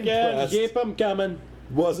Do it wasn't again. impressed. Keep them coming.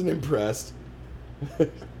 Wasn't impressed.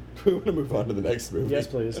 We want to move on to the next movie. Yes,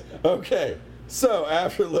 please. Okay, so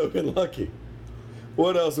after Logan Lucky,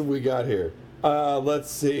 what else have we got here?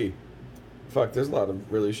 Let's see. Fuck, there's a lot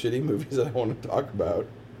of really shitty movies that I want to talk about.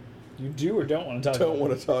 You do or don't want to talk about Don't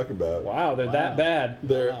want to talk about. Wow, they're that bad.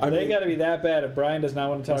 They got to be that bad if Brian does not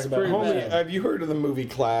want to talk That's about pretty Homie, bad. have you heard of the movie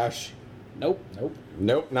Clash? Nope. Nope.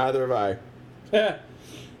 Nope, neither have I.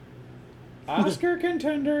 Oscar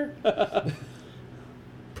contender.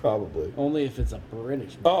 Probably. Only if it's a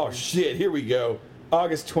British. Oh shit, here we go.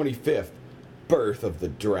 August 25th, Birth of the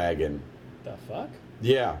Dragon. The fuck?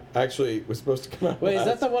 Yeah, actually, it was supposed to come out Wait, is that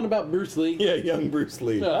last- the one about Bruce Lee? Yeah, young Bruce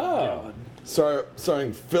Lee. Oh.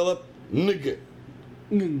 Starring Philip Nigg.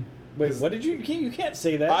 Wait, what did you? You can't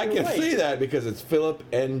say that. I You're can right. say that because it's Philip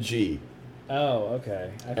N.G. Oh,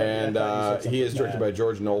 okay. I thought And you said he is something directed bad. by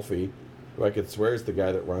George Nolfi, who I could swear is the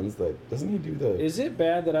guy that runs that. Doesn't he do the? Is it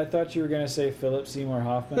bad that I thought you were going to say Philip Seymour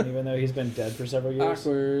Hoffman, even though he's been dead for several years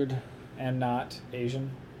Awkward. and not Asian?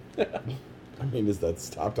 I mean, has that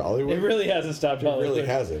stopped Hollywood? It really hasn't stopped It Hollywood. really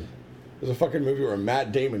hasn't. There's a fucking movie where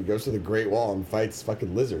Matt Damon goes to the Great Wall and fights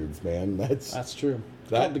fucking lizards, man. That's true.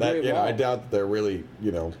 that. The That Great you know, I Wall. doubt that they're really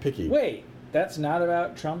picky. Wait, that's not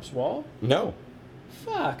about Trump's wall? No,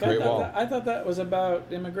 Fuck! Great Wall. I thought that was about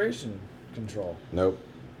immigration control. nope.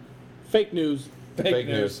 Fake news. Fake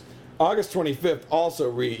news. August 25th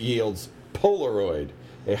also yields Polaroid,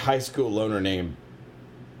 a high school loner named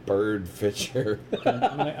Bird Fisher.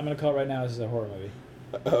 I'm gonna call it right now. This is a horror movie.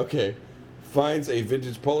 Okay. Finds a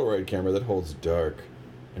vintage Polaroid camera that holds dark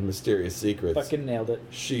and mysterious secrets. Fucking nailed it.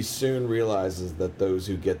 She soon realizes that those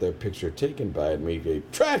who get their picture taken by it meet a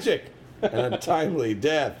tragic and untimely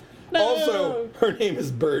death. No! Also, her name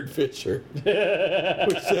is Bird Fisher, which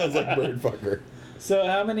sounds like bird fucker. So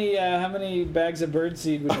how many bags of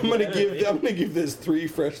birdseed would you I'm gonna get? give this 3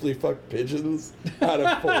 freshly fucked pigeons out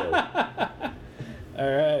of 4.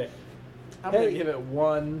 All right. I'm Hey. gonna give it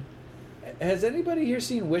 1. Has anybody here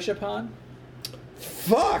seen Wish Upon?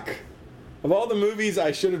 Fuck! Of all the movies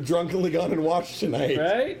I should have drunkenly gone and watched tonight,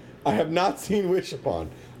 Right? I have not seen Wish Upon.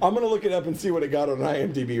 I'm gonna look it up and see what it got on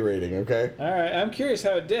IMDb rating. Okay. All right. I'm curious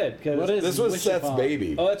how it did. What is This was Wish Seth's Upon?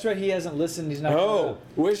 baby. Oh, that's right. He hasn't listened. He's not. Oh,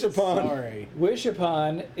 Wish Upon. Sorry. Wish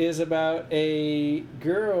Upon is about a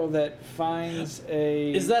girl that finds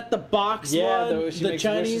a. Is that the box yeah, one? she The makes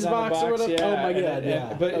Chinese wishes on the box or whatever? Yeah, Oh my and- god, and-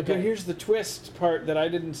 yeah. But Okay. here's the twist part that I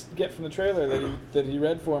didn't get from the trailer that he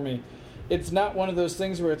read for me. It's not one of those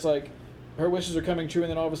things where it's like her wishes are coming true and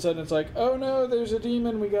then all of a sudden it's like, oh no, there's a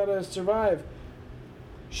demon, we gotta survive.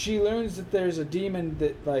 She learns that there's a demon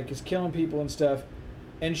that like is killing people and stuff,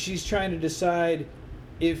 and she's trying to decide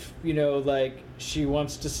if like she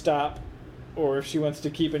wants to stop or if she wants to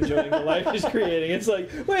keep enjoying the life she's creating. It's like,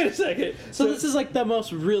 wait a second. So this is like the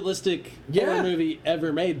most realistic Yeah. horror movie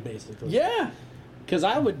ever made, basically. yeah, Because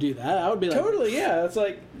I would do that. I would be like, totally. Yeah, it's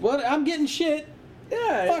like, what? I'm getting shit.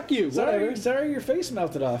 yeah, Fuck you, Sorry, whatever. sorry, your face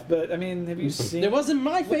melted off. But I mean, have you seen? It wasn't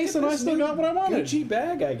my Look face, at and I this still new got what I wanted. Gucci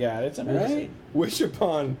bag I got. It's amazing. Right? Wish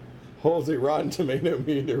Upon holds a Rotten Tomato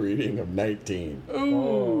meter reading of 19.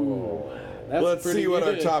 Ooh. That's Let's pretty see what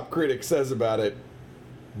our good. top critic says about it.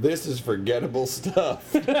 This is forgettable stuff,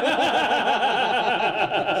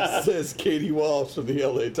 says Katie Walsh of the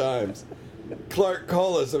LA Times. Clark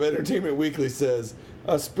Collis of Entertainment Weekly says,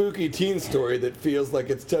 a spooky teen story that feels like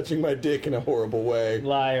it's touching my dick in a horrible way.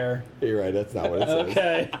 Liar. You're right, that's not what it says.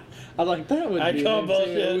 Okay. I like that one. I call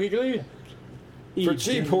bullshit. Weekly. For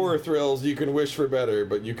cheap horror thrills, you can wish for better,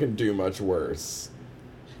 but you can do much worse.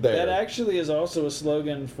 There. That actually is also a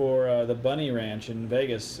slogan for the Bunny Ranch in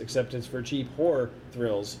Vegas, except it's for cheap horror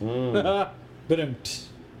thrills. But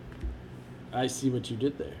I see what you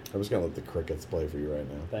did there. I'm just gonna let the crickets play for you right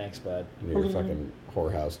now. thanks, bud. Your fucking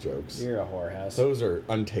whorehouse jokes. You're a whorehouse. Those are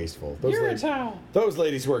untasteful. Those You're a ladies, towel. those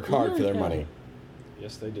ladies work hard You're for a their towel. money.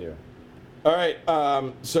 Yes, they do. All right.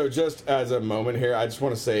 So just as a moment here, I just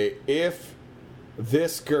want to say, if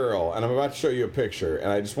this girl, and I'm about to show you a picture,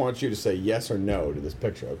 and I just want you to say yes or no to this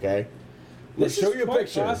picture, okay? This show is you a quite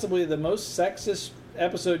picture. possibly the most sexist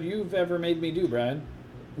episode you've ever made me do, Brian.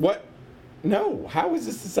 What? No. How is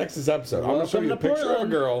this the sexist episode? I'm going to show Welcome you a to picture of a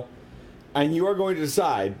Portland. girl, and you are going to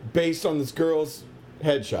decide, based on this girl's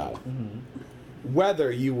headshot,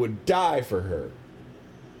 whether you would die for her.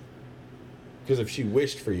 Because if she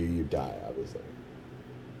wished for you, you'd die, obviously.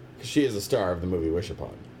 Because she is a star of the movie Wish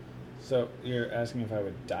Upon. So you're asking if I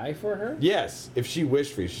would die for her? Yes, if she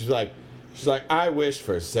wished for you. She's like, I wished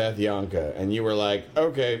for Seth Yonka. And you were like,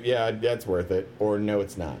 okay, yeah, that's worth it. Or no,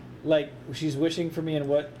 it's not. Like she's wishing for me in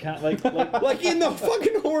what kind? Like Like in the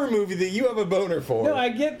fucking horror movie that you have a boner for. no, I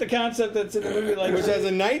get the concept that's in the movie. Like Which has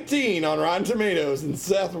a 19 on Rotten Tomatoes, and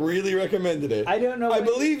Seth really recommended it. I don't know I what-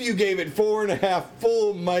 believe you gave it 4.5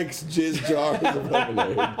 full Mike's jizz jars of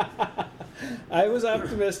lemonade. I was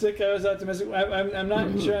optimistic. I'm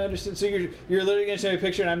not sure I understood. So you're literally gonna show me a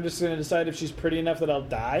picture, and I'm just gonna decide if she's pretty enough that I'll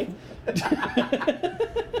die.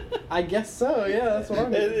 I guess so. Yeah, that's what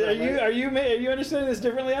I'm getting. Are you understanding this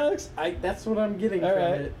differently, Alex? That's what I'm getting All from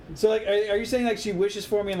right. it. So like, are you saying like she wishes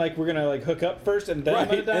for me and like we're gonna like hook up first and then I'm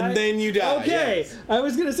gonna Right, die? and then you die. Okay. yes. I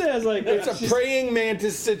was gonna say I was like, It's a she's- praying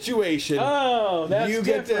mantis situation. Oh, that's you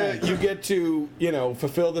get different. to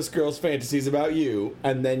fulfill this girl's fantasies about you,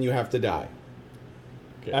 and then you have to die.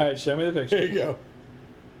 Okay. All right, show me the There picture. you go.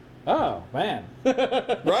 Oh man,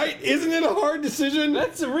 Right? Isn't it a hard decision?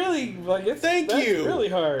 that's a really like it's. Thank that's you. Really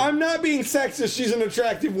hard. I'm not being sexist. She's an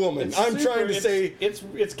attractive woman. It's I'm super- trying to it's- say.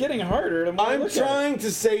 it's getting harder. The more I I'm look at it. trying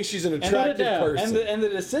to say she's an And attractive down. person. And the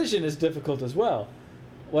decision is difficult as well.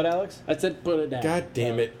 What, Alex? I said put it down. God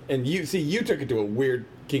damn it! And you took it to a weird,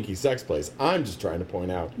 kinky sex place. I'm just trying to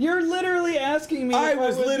point out. You're literally asking me. I if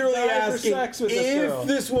was would literally die for asking sex with this girl. if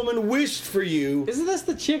this woman wished for you. Isn't this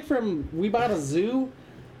the chick from We Bought a Zoo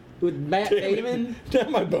with Matt Damn it. Damon? Now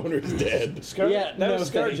my boner's dead. Scar- Yeah, that no was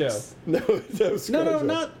ScarJo. thanks. No, that was No, ScarJo.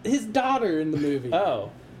 not his daughter in the movie.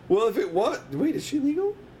 Oh. Well, if it was, wait, is she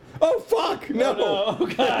legal? Oh fuck! No. Oh, no. Oh,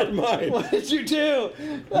 God. Never mind. What did you do?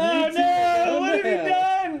 Oh, too. no. Oh, What have you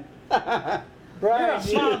done? You're a Brian,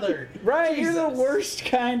 father. Brian, you're the Jesus. worst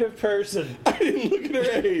kind of person. I didn't look at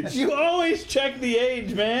her age. You always check the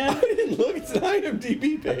age, man. I didn't look. It's an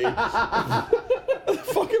IMDb page. What the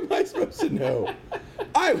fuck am I supposed to know?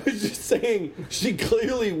 I was just saying she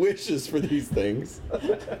clearly wishes for these things.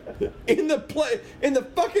 In the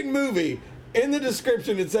fucking movie, in the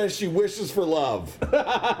description, it says she wishes for love.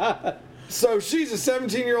 So she's a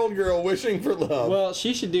 17-year-old girl wishing for love. Well,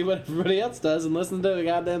 she should do what everybody else does and listen to the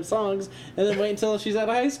goddamn songs and then wait until she's out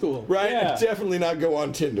of high school. right? yeah. And definitely not go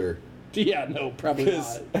on Tinder. Yeah, no, probably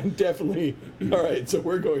Because not. I'm definitely all right. So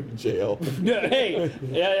we're going to jail. Hey,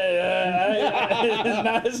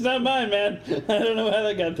 it's not mine, man. I don't know how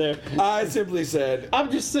that got there. I simply said,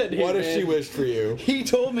 I'm just sitting here. "What if man. she wished for you?" He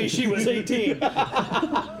told me she was 18.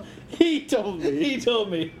 He told me. He told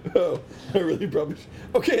me. Oh, I really probably.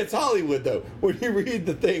 Okay, it's Hollywood though. When you read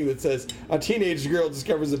the thing that says a teenage girl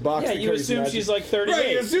discovers a box, Yeah, that you carries assume magic- she's like 38. Right,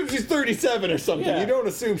 you assume she's 37 or something. Yeah. You don't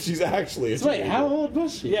assume she's actually a So wait, teenager. how old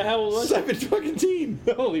was she? Yeah, how old was she? 17.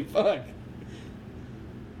 Holy fuck.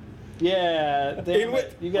 Yeah, In damn what-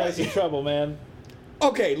 it. You guys in trouble, man.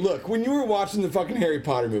 Okay, look, when you were watching the fucking Harry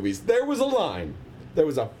Potter movies, there was a line. There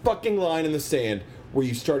was a fucking line in the sand where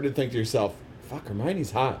you started to think to yourself, "Fuck,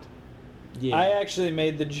 Hermione's hot." Yeah. I actually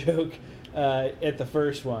made the joke at the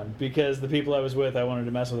first one because the people I was with, I wanted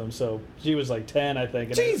to mess with them. So she was like 10, I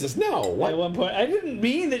think. And Jesus, no. At What? one point, I didn't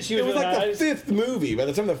mean that she It was. was like I the just- fifth movie. By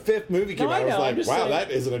the time the fifth movie came No, out, I I was know, I'm like, just wow, saying-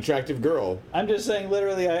 that is an attractive girl. I'm just saying,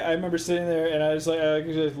 literally, I remember sitting there and I was like,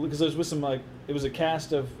 because I was with some like, it was a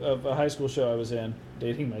cast of a high school show I was in,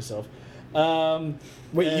 dating myself.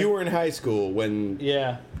 Wait, and- you were in high school when...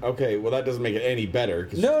 Yeah. Okay, well, that doesn't make it any better.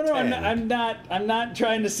 'cause No, she's no, 10. I'm not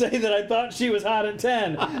trying to say that I thought she was hot at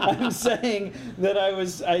 10. I'm saying that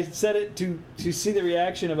I said it to see the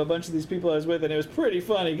reaction of a bunch of these people I was with, and it was pretty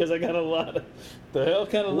funny because I got a lot of the hell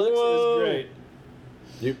kind of looks. It Whoa. was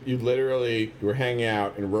great. You literally were hanging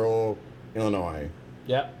out in rural Illinois,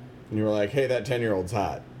 Yep. and you were like, hey, that 10-year-old's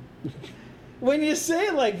hot. When you say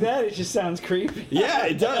it like that, it just sounds creepy. Yeah,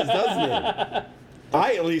 it does, doesn't it?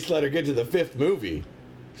 I at least let her get to the fifth movie.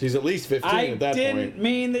 She's at least 15 I at that didn't point.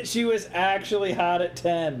 mean that she was actually hot at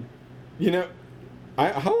 10. You know,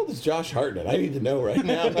 how old is Josh Hartnett? I need to know right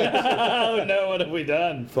now. Oh no, what have we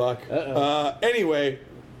done? Fuck. Anyway,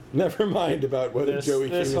 never mind about whether This Joey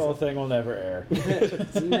King is whole thing will never air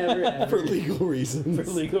It's never for ever. legal reasons. for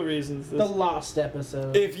legal reasons. The lost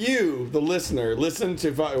episode. If you, the listener,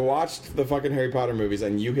 watched the fucking Harry Potter movies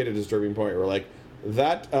and you hit a disturbing point where like,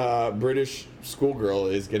 that British schoolgirl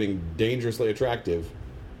is getting dangerously attractive,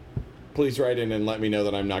 please write in and let me know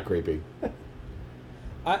that I'm not creepy.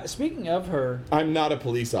 Speaking of her, I'm not a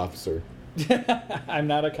police officer. I'm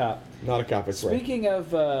not a cop. Not a cop, I swear. Speaking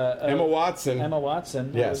of Emma Watson. Emma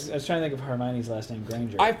Watson. Yes. I was trying to think of Hermione's last name,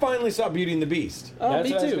 Granger. I finally saw Beauty and the Beast. Oh, That's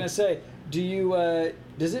me what I was too. going to say. Do you?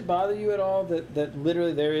 Does it bother you at all that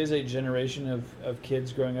literally there is a generation of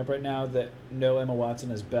kids growing up right now that know Emma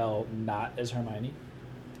Watson as Belle, not as Hermione?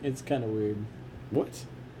 It's kind of weird. What?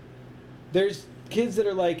 There's kids that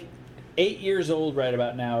are like, 8 years old right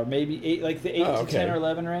about now, or maybe 8, like the 8 Oh, to okay. 10 or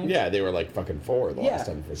 11 range. Yeah, they were like fucking 4 the last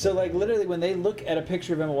time. So like literally when they look at a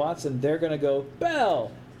picture of Emma Watson, they're gonna go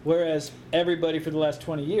Belle, whereas everybody for the last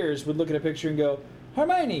 20 years would look at a picture and go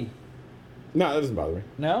Hermione. No, that doesn't bother me.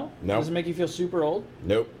 No? No. Does it make you feel super old?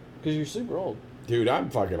 Nope. Because you're super old. Dude, I'm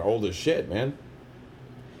fucking old as shit, man.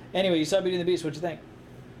 Anyway, you saw Beauty and the Beast. What'd you think?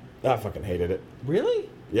 I fucking hated it. Really?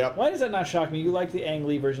 Yep. Why does that not shock me? You like the Ang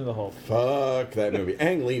Lee version of the Hulk. Fuck that movie.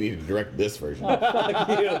 Ang Lee needed to direct this version.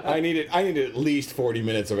 Fuck you. I needed at least 40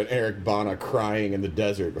 minutes of an Eric Bana crying in the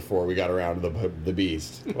desert before we got around to the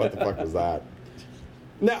Beast. What the fuck was that?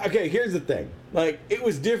 Now, okay, here's the thing. Like, it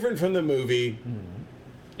was different from the movie,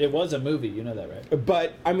 It was a movie. You know that, right?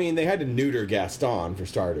 but, I mean, they had to neuter Gaston, for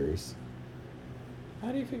starters.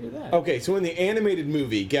 How do you figure that? Okay, so in the animated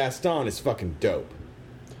movie, Gaston is fucking dope.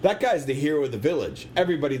 That guy's the hero of the village.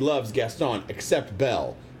 Everybody loves Gaston except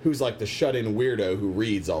Belle, who's like the shut-in weirdo who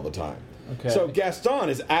reads all the time. Okay. So Gaston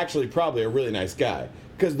is actually probably a really nice guy,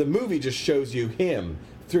 because the movie just shows you him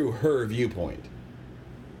through her viewpoint.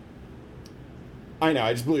 I know,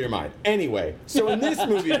 I just blew your mind. Anyway, so in this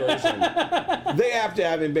movie version, they have to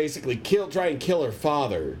have him basically try and kill her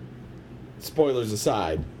father, spoilers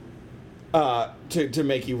aside, to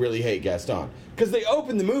make you really hate Gaston. Because they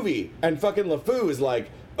open the movie and fucking LeFou is like,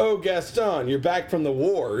 "Oh, Gaston, you're back from the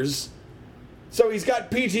wars." So he's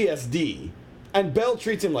got PTSD. And Belle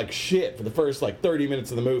treats him like shit for the first, 30 minutes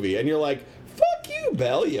of the movie. And you're like, fuck you,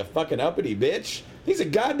 Belle, you fucking uppity bitch. He's a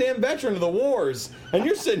goddamn veteran of the wars. And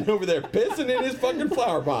you're sitting over there pissing in his fucking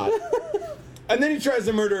flower pot. And then he tries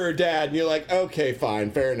to murder her dad. And you're like, okay,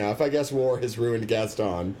 fine, fair enough. I guess war has ruined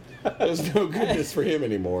Gaston. There's no goodness for him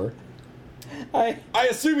anymore. I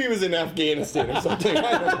assume he was in Afghanistan or something.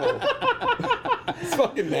 I don't know. It's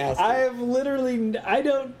fucking nasty. I have literally. I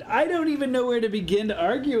don't even know where to begin to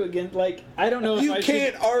argue against. I don't know if You I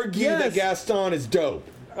can't should, argue Yes. that Gaston is dope.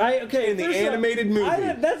 Okay. In the first off, animated movie,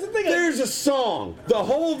 that's the thing. there's a song. The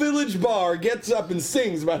whole village bar gets up and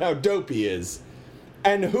sings about how dope he is.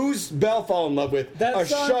 And who's Belle fall in love with? that A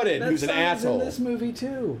song- shut-in that who's an song is asshole. in this movie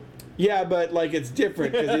too. Yeah, but it's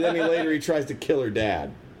different because then later he tries to kill her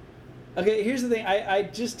dad. Okay, here's the thing.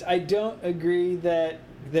 I don't agree that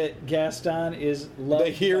Gaston is loved The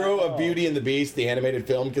hero by of all. Beauty and the Beast, the animated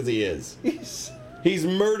film, because he is. He's- He's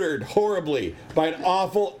murdered horribly by an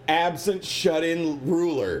awful, absent, shut-in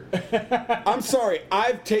ruler. I'm sorry,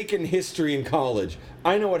 I've taken history in college.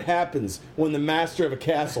 I know what happens when the master of a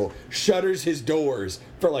castle shutters his doors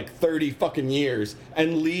for 30 fucking years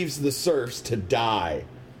and leaves the serfs to die.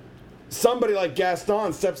 Somebody like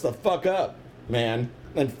Gaston steps the fuck up, man,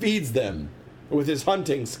 and feeds them with his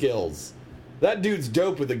hunting skills. That dude's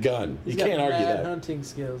dope with a gun. You He's got can't argue mad that. hunting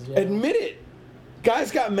skills. Yeah. Admit it.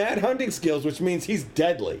 Guy's got mad hunting skills, which means he's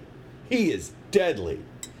deadly. He is deadly.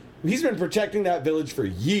 He's been protecting that village for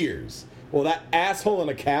years. Well, that asshole in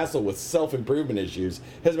a castle with self-improvement issues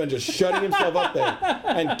has been just shutting himself up there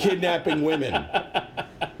and kidnapping women.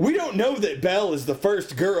 We don't know that Belle is the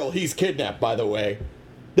first girl he's kidnapped, by the way.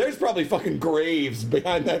 There's probably fucking graves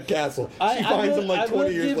behind that castle. She finds them 20 years I will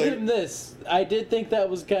give later. him this. I did think that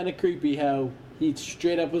was kind of creepy how he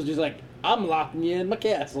straight up was just like, I'm locking you in my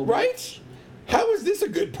castle. Right? How is this a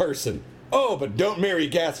good person? Oh, but don't marry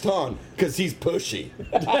Gaston, because he's pushy.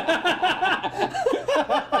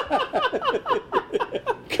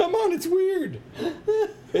 Come on, it's weird.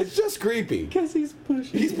 It's just creepy. Because he's pushy.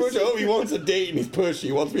 He's pushy. Oh, he wants a date and he's pushy.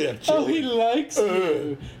 He wants me to have chili. Oh, he likes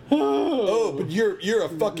you. Oh, but you're a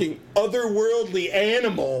fucking otherworldly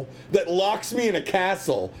animal that locks me in a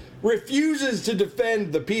castle, refuses to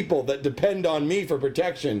defend the people that depend on me for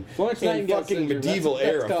protection Florence in Nightingale fucking syndrome. medieval That's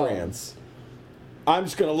era called. France. I'm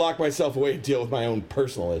just gonna lock myself away and deal with my own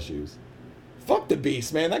personal issues. Fuck the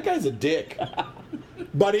Beast, man. That guy's a dick.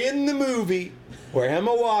 But in the movie, where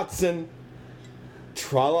Emma Watson,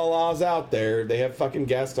 tra-la-la's out there, they have fucking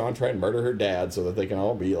Gaston try and murder her dad so that they can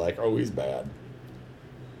all be like, oh, he's bad.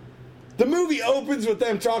 The movie opens with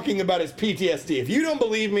them talking about his PTSD. If you don't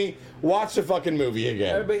believe me, watch the fucking movie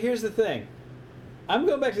again. But here's the thing. I'm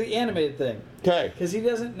going back to the animated thing. Okay. Because he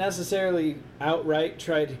doesn't necessarily outright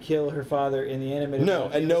try to kill her father in the animated No,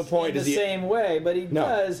 film at in no the- point in does the he- same way, but he No.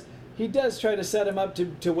 does try to set him up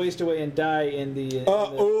to waste away and die in the...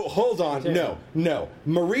 Oh, hold on. Terrible. No.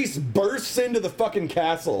 Maurice bursts into the fucking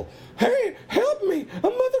castle. Hey, help me! A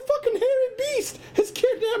motherfucking hairy beast has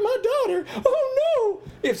kidnapped my daughter! Oh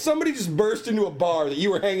no! If somebody just burst into a bar that you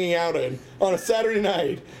were hanging out in on a Saturday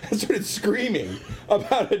night and started screaming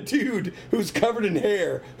about a dude who's covered in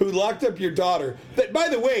hair who locked up your daughter, that, by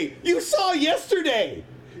the way, you saw yesterday!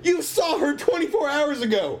 You saw her 24 hours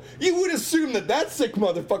ago. You would assume that sick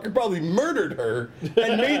motherfucker probably murdered her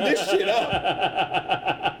and made this shit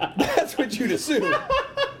up. That's what you'd assume.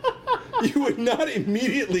 You would not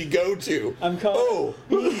immediately go to,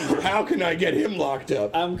 how can I get him locked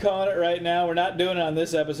up? I'm calling it right now. We're not doing it on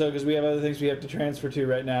this episode because we have other things we have to transfer to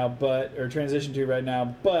right now, or transition to right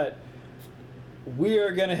now, but we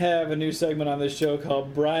are going to have a new segment on this show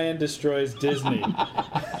called Brian Destroys Disney,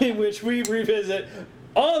 in which we revisit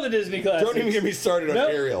all the Disney classics. Don't even get me started on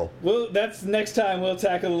Ariel. Well, that's next time we'll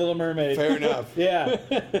tackle The Little Mermaid. Fair enough. Yeah,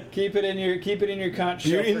 keep it in your conch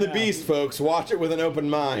shell. Beauty and the now. Beast, folks. Watch it with an open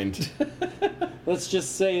mind. Let's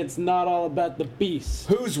just say it's not all about the beast.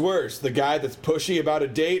 Who's worse, the guy that's pushy about a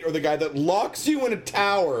date or the guy that locks you in a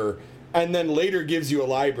tower and then later gives you a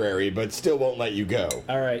library but still won't let you go?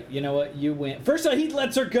 All right, you know what? You win. First of all, he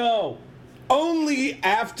lets her go. Only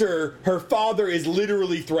after her father is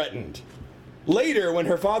literally threatened. Later, when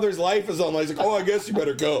her father's life is on, he's like, I guess you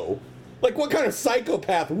better go. Like, what kind of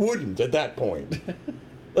psychopath wouldn't at that point?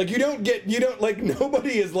 Like,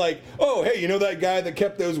 nobody is like, hey, you know that guy that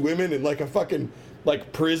kept those women in, like, a fucking,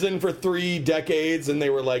 like, prison for 3 decades, and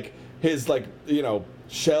they were, like, his, like,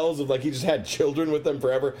 shells of, like, he just had children with them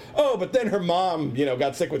forever. But then her mom,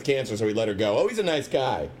 got sick with cancer, so he let her go. He's a nice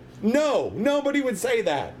guy. No, nobody would say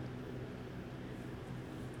that.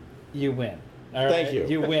 You win. All right? Thank you.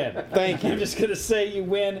 You win. Thank you. I'm just going to say you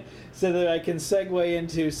win so that I can segue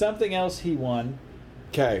into something else he won.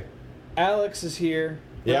 Okay. Alex is here.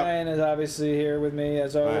 Yep. Brian is obviously here with me,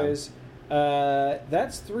 as always.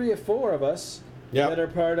 That's 3 of 4 of us that are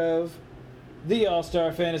part of the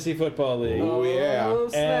All-Star Fantasy Football League. Oh, yeah.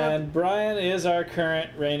 And Brian is our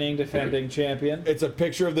current reigning defending champion. It's a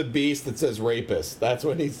picture of the beast that says rapist. That's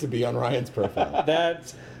what needs to be on Ryan's profile.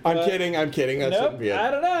 I'm kidding. That shouldn't be it. I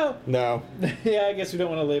don't know. No. Yeah, I guess we don't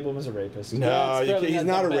want to label him as a rapist. No, he's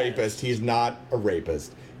not a rapist. He's not a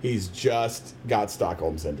rapist. He's just got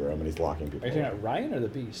Stockholm Syndrome and he's locking people Are you talking up. about Ryan or the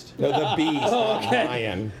Beast? No, the beast. Okay.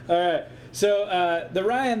 Ryan. All right. So the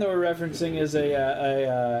Ryan that we're referencing is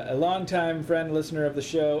a longtime friend, listener of the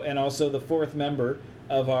show, and also the 4th member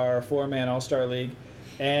of our 4-man All-Star League.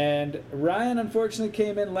 And Ryan, unfortunately,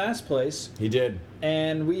 came in last place. He did.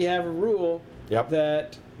 And we have a rule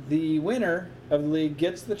that the winner of the league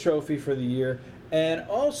gets the trophy for the year and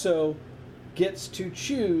also gets to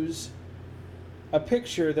choose a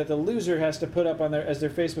picture that the loser has to put up on as their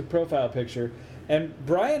Facebook profile picture. And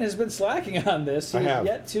Brian has been slacking on this. He has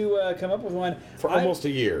yet to come up with one. For almost a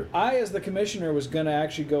year. I, as the commissioner, was going to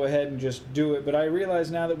actually go ahead and just do it, but I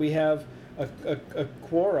realize now that we have a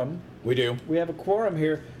quorum. We do. We have a quorum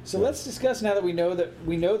here. So let's discuss now that we know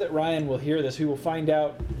that Ryan will hear this. We will find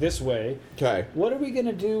out this way. Okay. What are we going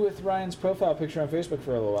to do with Ryan's profile picture on Facebook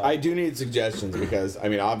for a little while? I do need suggestions because,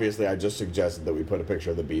 obviously I just suggested that we put a picture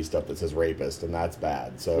of the beast up that says rapist, and that's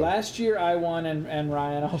bad. So last year I won, and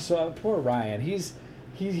Ryan also. Poor Ryan.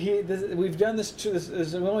 We've done this.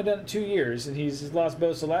 We've only done it 2 years, and he's lost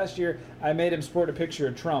both. So last year I made him sport a picture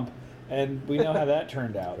of Trump. And we know how that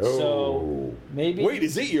turned out. Oh. So maybe. Wait,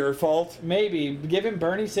 is it your fault? Maybe give him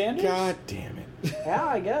Bernie Sanders. God damn it! Yeah,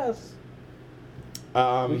 I guess.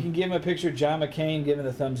 We can give him a picture of John McCain giving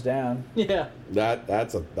the thumbs down. Yeah.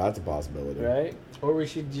 That's a possibility, right? Or we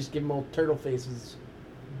should just give him old turtle faces.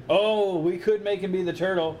 Oh, we could make him be the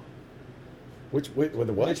turtle. With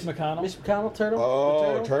the what? Mitch McConnell. Mitch McConnell turtle.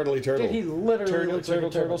 Oh, turtle. Dude, he literally looks like a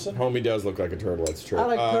turtle. Turtleson. Homie does look like a turtle. That's true. I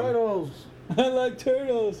like turtles. I like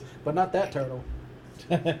turtles. But not that turtle.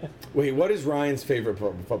 Wait, what is Ryan's favorite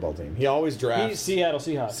football team? He always drafts He's Seattle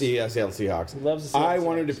Seahawks. Seattle Seahawks. He loves the Seattle I Seahawks.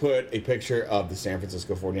 wanted to put a picture of the San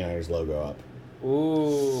Francisco 49ers logo up.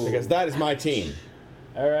 Ooh. Because that is my team.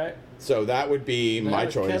 All right. So that would be my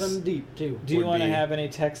choice. Cut him deep too. Do you want to be- have any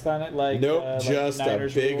text on it? Like Nope, just like a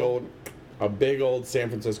Niners big rule? old San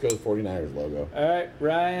Francisco 49ers logo. All right,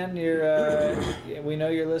 Ryan, you're. We know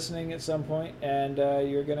you're listening at some point, and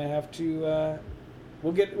you're gonna have to.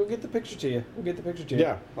 We'll get the picture to you.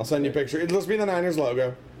 Yeah, I'll send you a picture. It'll just be the Niners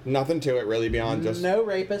logo. Nothing to it really beyond just No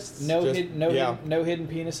rapists. No Just- no hidden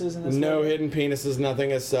penises in this. no logo? hidden penises,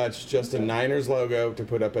 nothing as such. Just a Niners logo to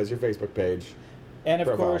put up as your Facebook page. And of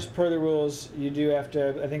profile. course, per the rules, you do have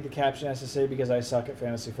to. I think the caption has to say "because I suck at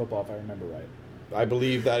fantasy football," if I remember right. I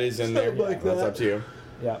believe that is in there. Something like That's that. up to you.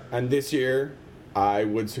 Yeah. And this year, I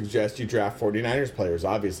would suggest you draft 49ers players,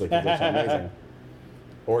 obviously, because they're so amazing.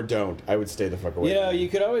 Or don't. I would stay the fuck away. You know, from you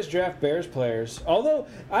could always draft Bears players. Although,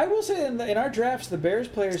 I will say in our drafts, the Bears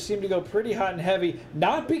players seem to go pretty hot and heavy.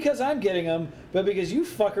 Not because I'm getting them, but because you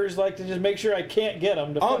fuckers like to just make sure I can't get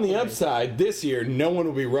them. On the upside, this year, no one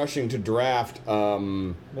will be rushing to draft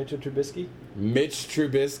Mitchell Trubisky? Mitch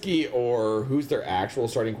Trubisky or who's their actual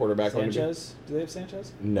starting quarterback? Sanchez? Do they have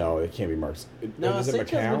Sanchez? No, it can't be Marks. No, is it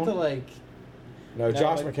Sanchez went to McCown? like. No,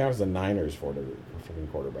 Josh but- McCown's the Niners for the fucking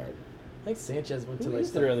quarterback. I think Sanchez went to Who like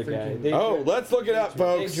is their other guy? freaking- They- Oh, let's look it up, They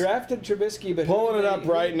folks. drafted Trubisky, but Pulling who did it up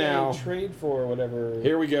who right did they now. Trade for or whatever.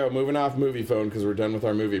 Here we go. Moving off movie phone because we're done with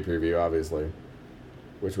our movie preview, obviously.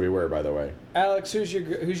 Which we were, by the way. Alex, who's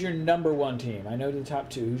your number one team? I know the top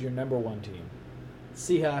two. Who's your number one team?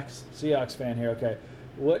 Seahawks. Seahawks fan here. Okay,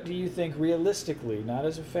 what do you think realistically, not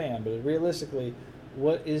as a fan, but realistically,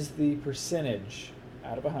 what is the percentage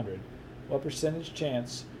out of 100? What percentage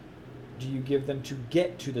chance do you give them to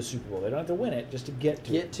get to the Super Bowl? They don't have to win it, just to get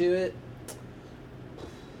to it. Get to it.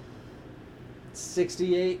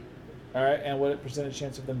 68. All right, and what percentage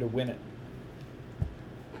chance of them to win it?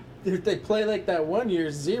 If they play like that one year,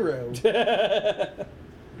 0.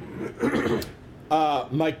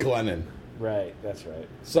 Mike Glennon. Right, that's right.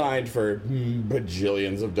 Signed for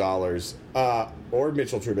bajillions of dollars. Or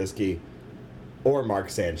Mitchell Trubisky. Or Mark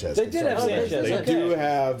Sanchez. They did have Sorry. Sanchez, They okay. do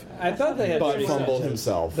have I thought they had butt Dirty fumble Sanchez.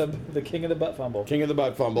 himself. The king of the butt fumble. King of the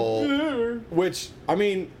butt fumble. Which, I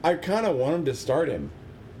mean, I kind of want him to start him.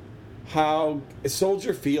 How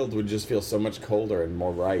Soldier Field would just feel so much colder and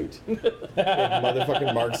more right. If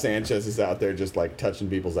motherfucking Mark Sanchez is out there just like touching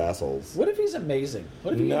people's assholes. What if he's amazing?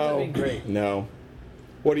 What if he ends up No, being great? no.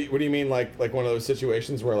 What do you mean? Like one of those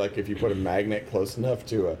situations where like if you put a magnet close enough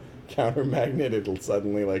to a counter magnet, it'll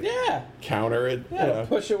suddenly like Yeah. counter it. Yeah, you know?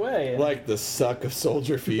 push away. Like the suck of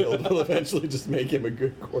Soldier Field will eventually just make him a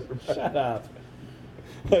good quarterback. Shut up.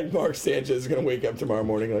 Like Mark Sanchez is gonna wake up tomorrow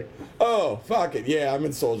morning like, oh fuck it, yeah, I'm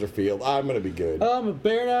in Soldier Field, I'm gonna be good. Oh, I'm a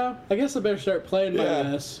Bear now? I guess I better start playing my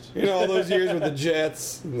best. You know all those years with the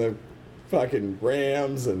Jets and the fucking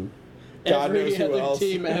Rams and God Every knows who other else.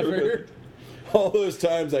 team ever. All those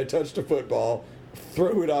times I touched a football,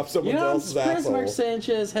 threw it off You someone know, I'm else's surprised asshole. Mark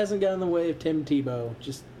Sanchez hasn't gotten in the way of Tim Tebow.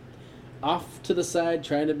 Just off to the side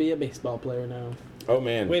trying to be a baseball player now. Oh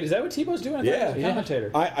man, Wait, is that what Tebow's doing? I thought he was a Yeah.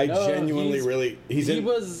 commentator. I No, genuinely he's- really He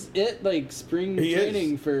was it like spring He is.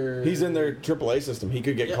 training for. He's in their AAA system. He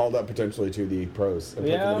could get Yeah. called up potentially to the pros and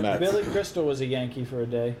play for the Yeah, Mets. Billy Crystal was a Yankee for a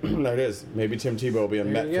day. There it is. Maybe Tim Tebow will be a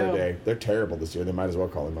There Met you for a go. day. They're terrible this year. They might as well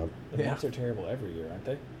call him up. The Yeah. Mets are terrible every year, aren't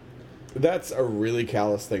they? That's a really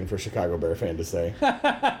callous thing for a Chicago Bear fan to say.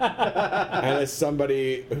 And as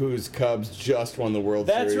somebody whose Cubs just won the World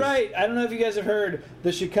That's Series. right. I don't know if you guys have heard.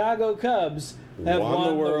 The Chicago Cubs have Won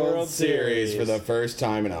the World Series for the first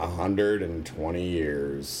time in 120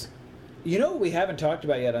 years. You know what we haven't talked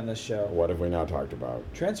about yet on this show? What have we not talked about?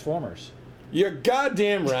 Transformers. You're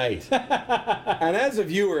goddamn right. And as a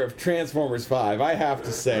viewer of Transformers 5, I have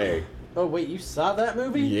to say, Oh wait, you saw that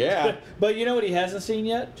movie? yeah. But you know what he hasn't seen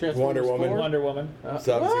yet? Transformers Wonder Woman. 4? Wonder Woman. So I've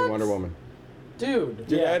seen What? Wonder Woman. Dude,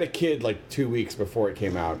 Dude, Yeah. I had a kid like 2 weeks before it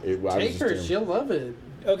came out. I was take just her. doomed. She'll love it.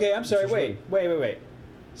 Okay, I'm sorry. For sure. Wait.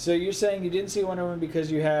 So you're saying you didn't see Wonder Woman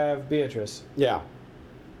because you have Beatrice. Yeah,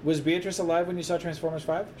 Was Beatrice alive when you saw Transformers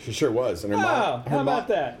 5? she sure was. And her Oh, mom. how about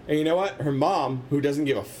that? And you know what? Her mom, who doesn't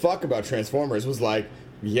give a fuck about Transformers, was like,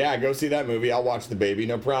 "Yeah, go see that movie. I'll watch the baby,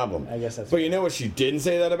 no problem." I guess that's But you know what she didn't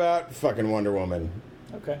say that about? Fucking Wonder Woman.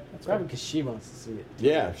 Okay, that's Probably good. because she wants to see it.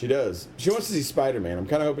 Yeah, she does. She wants to see Spider-Man. I'm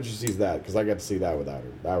kind of hoping she sees that because I got to see that without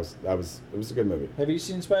her. It was a good movie. Have you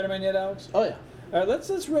seen Spider-Man yet, Alex? Oh yeah. All right, let's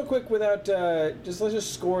real quick without let's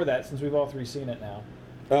just score that since we've all three seen it now.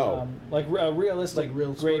 Oh, Like a realistic Like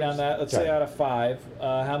real grade scores? on that. Let's Okay. say out of 5.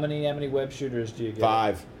 How many web shooters do you get?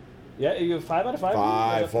 5. Yeah, you have 5 out of 5.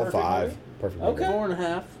 5, That's a full perfect 5. movie? Perfect. Okay. movie.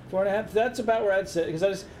 4.5. 4.5. That's about where I'd sit because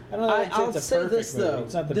I don't know. I'd say I'll it's a say perfect this movie. though.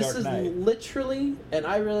 It's not the This Dark is Knight. literally, and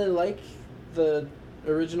I really like the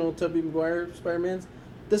original Tobey Maguire Spider-Mans.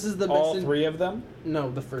 This is the best. All 3 of them. No,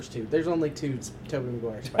 the first 2. There's only 2 Tobey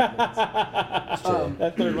Maguire Spider-Mans.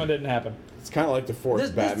 That third one didn't happen. It's kind of like the fourth This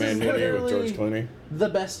Batman is movie with George literally Clooney. the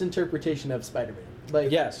best interpretation of Spider-Man.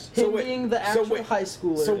 Like Yes. him wait- being the so actual wait- high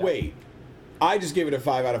schooler. So wait, I just gave it a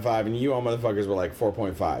 5 out of 5, and you all motherfuckers were like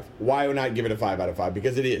 4.5. Why not give it a 5 out of 5?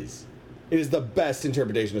 Because it is. It is the best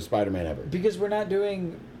interpretation of Spider-Man ever. Because we're not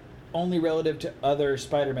doing only relative to other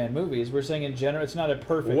Spider-Man movies. We're saying in general, it's not a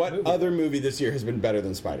perfect What movie. other movie this year has been better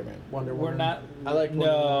than Spider-Man? Wonder Woman. We're not. I like Wonder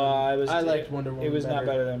No, Woman. I liked Wonder Woman. It was not better.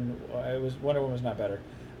 better than. It was Wonder Woman was not better.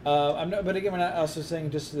 I'm not. But again, we're not also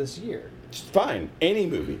saying just this year. Just fine. Any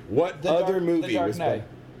movie. What other movie The Dark was Knight. better?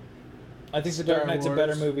 I think The Star Dark Knight's a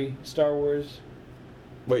better Wars. movie. Star Wars.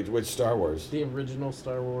 Wait, which Star Wars? The original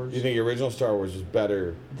Star Wars. You think the original Star Wars was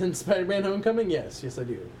better? Than Spider-Man: Homecoming? Yes, I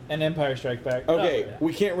do. And Empire Strike Back. Okay, Oh, yeah.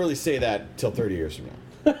 we can't really say that till 30 years from now.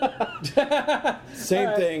 Same All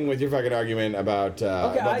right. thing with your fucking argument about,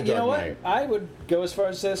 Okay, about the you know Dark what? Knight. I would go as far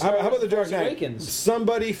as to say How about the Dark Force Knight? Awakens.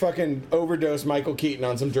 Somebody fucking overdosed Michael Keaton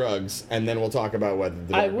on some drugs, and then we'll talk about whether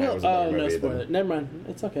the I Dark Knight will. was a better Oh, no movie. spoiler. Never mind.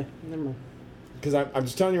 It's okay. Never mind. Because I'm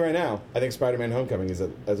just telling you right now, I think Spider-Man: Homecoming is a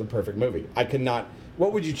perfect movie. I cannot.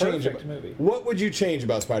 What would you change? Perfect movie. What would you change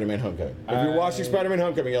about Spider-Man: Homecoming? If you're watching Spider-Man: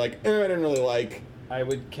 Homecoming, you're like, I didn't really like. I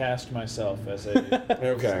would cast myself as a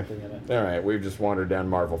Okay. something in it. All right, we've just wandered down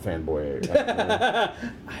Marvel fanboy. I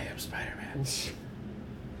am Spider-Man.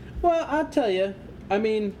 Well, I'll tell you. I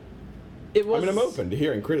mean, it was. I'm open to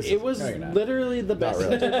hearing criticism. It was No, you're not. literally the best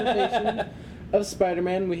really. interpretation of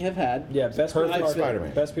Spider-Man we have had. Yeah, best Perfect Peter Parker.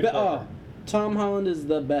 Spider-Man. Best Peter But, Parker. Tom Holland is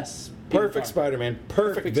the best. Peter Perfect Parker. Spider-Man,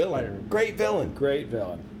 perfect villain, Spider-Man. great villain. Great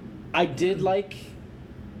villain. I did like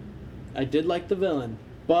the villain,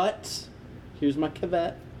 but here's my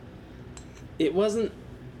caveat. It wasn't.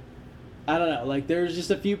 I don't know. Like there was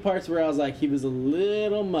just a few parts where I was like, he was a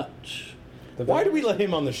little much. The Why do we villain- let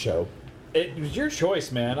him on the show? It was your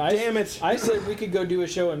choice, man. Damn it. I said we could go do a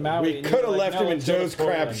show in Maui. We and you could have were like, left "No, him in let's go to Joe's Crab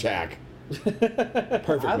Portland." Shack.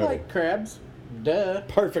 Perfect I movie. like crabs. Duh.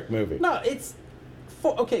 Perfect movie. No, it's.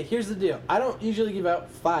 Okay, here's the deal. I don't usually give out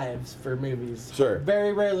 5s for movies. Sure.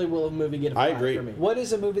 Very rarely will a movie get a 5 I agree. for me. What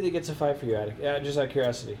is a movie that gets a 5 for you, Attic? Just out of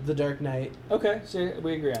curiosity. The Dark Knight. Okay, so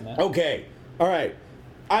we agree on that. Okay. All right.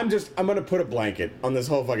 I'm gonna put a blanket on this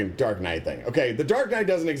whole fucking Dark Knight thing. Okay, The Dark Knight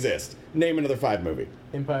doesn't exist. Name another 5 movie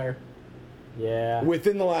Empire. Yeah.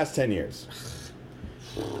 within the last 10 years.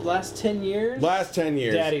 Last 10 years? Last 10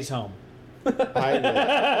 years. Daddy's Home.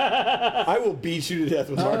 I will beat you to death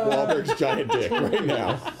with Mark Wahlberg's giant dick right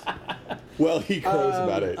now. Well, he crows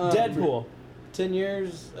about it. Deadpool. 10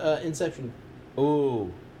 years, Inception.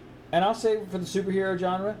 Ooh. And I'll say for the superhero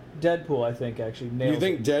genre, Deadpool, I think, actually nails You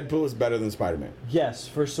think Deadpool is better than Spider-Man? it. Yes,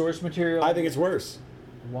 for source material. I think it's worse.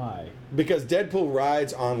 Why? Because Deadpool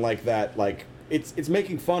rides on like that, like it's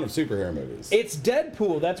making fun of superhero movies. It's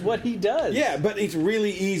Deadpool. That's what he does. Yeah, but it's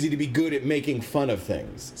really easy to be good at making fun of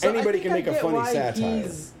things. So Anybody I can think make I a get funny why satire.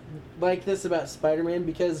 He's like this about Spider-Man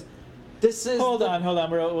because this is. Hold on.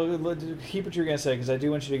 We'll keep what you're going to say because I do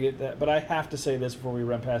want you to get that. But I have to say this before we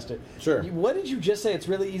run past it. Sure. What did you just say? It's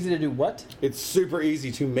really easy to do what? It's super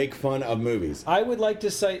easy to make fun of movies. I would like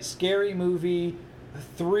to cite Scary Movie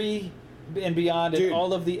 3 and beyond Dude. and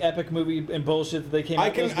all of the epic movie and bullshit that they came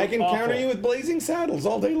out with. I can counter awful. you with Blazing Saddles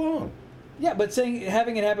all day long. Yeah, but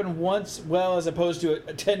having it happen once well as opposed to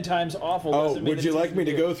 10 times awful. Oh, doesn't mean would you it's like easy me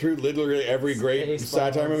to do. go through literally every great Spaceballs.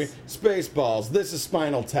 satire movie? Spaceballs, This is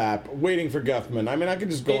Spinal Tap, Waiting for Guffman. I mean, I could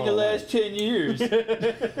just go In on. the and on. last 10 years. In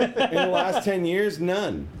the last 10 years,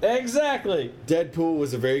 none. Exactly. Deadpool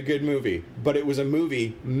was a very good movie, but it was a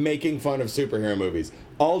movie making fun of superhero movies.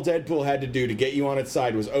 All Deadpool had to do to get you on its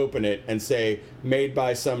side was open it and say, made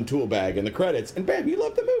by some tool bag in the credits, and bam, you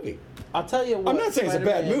love the movie. I'll tell you what. I'm not saying it's a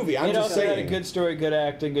bad Spider-Man- movie, I'm It just also had a saying. good story, good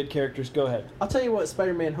acting, good characters. Go ahead. I'll tell you what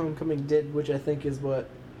Spider-Man: Homecoming did, which I think is what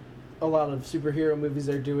a lot of superhero movies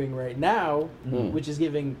are doing right now, which is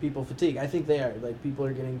giving people fatigue. I think they are. Like people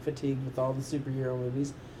are getting fatigued with all the superhero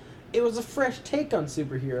movies. It was a fresh take on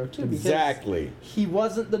superhero too, because Exactly. he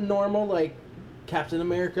wasn't the normal like Captain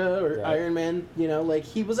America or Right. Iron Man. You know, like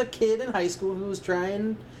he was a kid in high school who was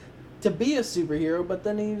trying to be a superhero, but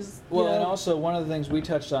then he was Well, you and know, also one of the things we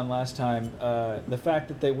touched on last time, the fact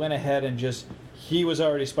that they went ahead and just he was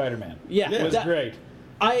already Spider-Man. yeah, was that- great.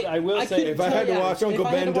 I will say, couldn't if I tell had to ya, watch Uncle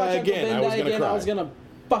if I had Ben to watch die Uncle again, Ben I was die gonna again, cry. I was gonna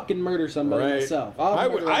fucking murder somebody myself.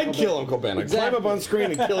 I'd kill Uncle Ben. I'd climb up on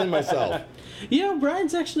screen and kill him myself. You know,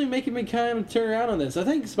 Brian's actually making me kind of turn around on this. I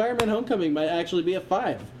think Spider-Man: Homecoming might actually be a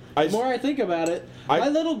 5. I- The more I think about it, my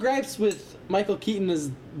little gripes with Michael Keaton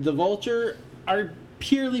as the Vulture are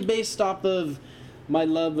purely based off of my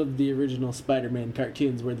love of the original Spider-Man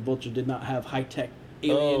cartoons, where the Vulture did not have high-tech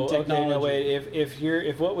alien technology. Okay, no, wait.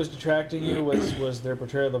 If what was detracting you was their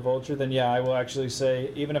portrayal of the Vulture, then yeah, I will actually say,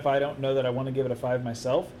 even if I don't know that I want to give it a 5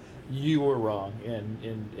 myself, you were wrong.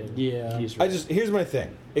 Yeah. he's right. Here's my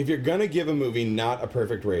thing. If you're gonna give a movie not a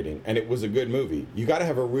perfect rating, and it was a good movie, you got to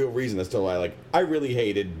have a real reason as to why. Like, I really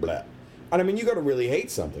hated blah, and I mean, you got to really hate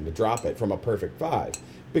something to drop it from a perfect 5.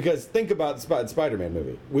 Because think about the Spider-Man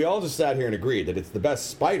movie. We all just sat here and agreed that it's the best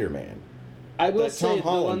Spider-Man. I will that say Tom the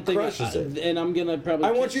one Holland thing, crushes it. and I'm gonna probably.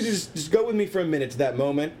 I want you to just go with me for a minute to that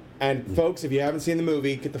moment. And folks, if you haven't seen the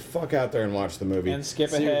movie, get the fuck out there and watch the movie. and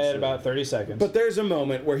skip ahead Seriously. about 30 seconds. But there's a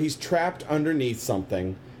moment where he's trapped underneath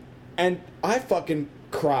something, And I fucking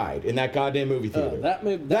cried in that goddamn movie theater. that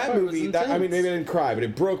part was I mean, intense. maybe I didn't cry, but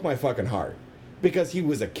it broke my fucking heart because he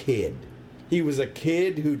was a kid. He was a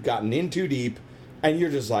kid who'd gotten in too deep, and you're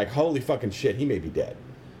just like, holy fucking shit, he may be dead.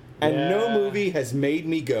 And no Yeah. movie has made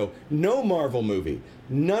me go, no Marvel movie,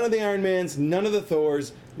 none of the Iron Mans, none of the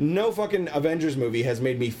Thors, no fucking Avengers movie has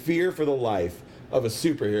made me fear for the life of a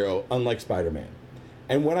superhero, unlike Spider-Man.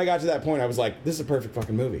 And when I got to that point, I was like, this is a perfect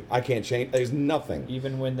fucking movie. I can't change. There's nothing.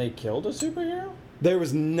 Even when they killed a superhero? There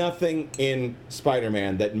was nothing in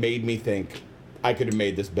Spider-Man that made me think I could have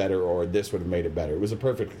made this better or this would have made it better. It was a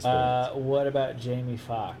perfect experience. What about Jamie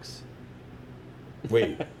Foxx?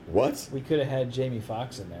 Wait, what? We could have had Jamie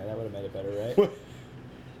Foxx in there. That would have made it better, right?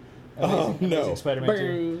 Oh, no. Spider-Man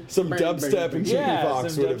 2. Some dubstep and Jamie Yeah,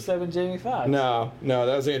 Foxx some would have... dubstep and Jamie Foxx. No,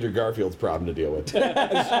 that was Andrew Garfield's problem to deal with.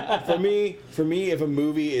 for me, if a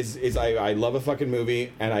movie is I love a fucking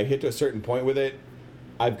movie and I hit to a certain point with it,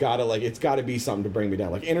 I've got to it's got to be something to bring me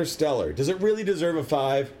down. Like Interstellar, does it really deserve a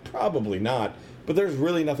 5? Probably not. But there's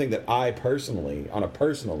really nothing that I personally, on a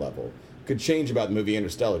personal level, could change about the movie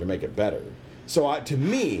Interstellar to make it better. So to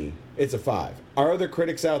me, it's a 5. Are other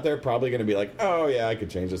critics out there probably going to be like, oh yeah, I could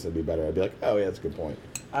change this, it'd be better? I'd be like, oh yeah, that's a good point.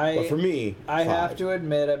 But for me, I 5. have to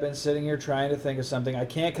admit, I've been sitting here trying to think of something. I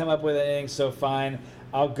can't come up with anything, so fine.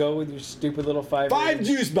 I'll go with your stupid little 5. 5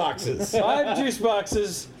 juice boxes. 5 juice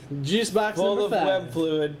boxes Juice box full number of 5. web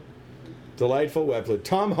fluid. Delightful web fluid.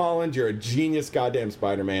 Tom Holland, you're a genius goddamn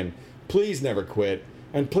Spider-Man. Please never quit.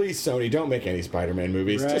 And please, Sony, don't make any Spider-Man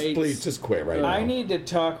movies. Right. Just quit right now. I need to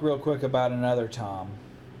talk real quick about another Tom.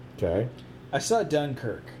 Okay. I saw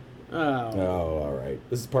Dunkirk. Oh. Oh, all right.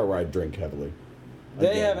 This is the part where I drink heavily.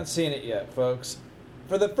 They Again. haven't seen it yet, folks.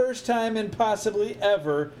 For the first time in possibly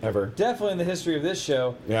ever, definitely in the history of this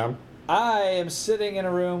show, Yeah. I am sitting in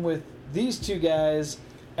a room with these two guys,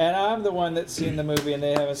 and I'm the one that's seen the movie and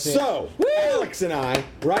they haven't seen it. So, Alex and I,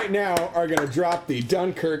 right now, are going to drop the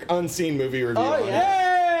Dunkirk unseen movie review on it.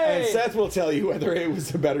 And Hey! Seth will tell you whether it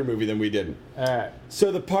was a better movie than we didn't. All right.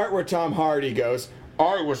 So the part where Tom Hardy goes,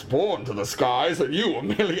 I was born to the skies and you were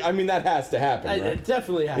merely... I mean, that has to happen, right? It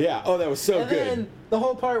definitely happened. Yeah. Oh, that was so And good. then the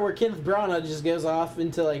whole part where Kenneth Branagh just goes off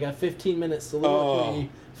into like a 15-minute soliloquy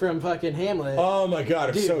from fucking Hamlet. Oh my God,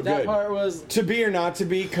 it's Dude, so that good. part was... To be or not to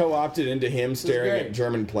be co-opted into him staring great. at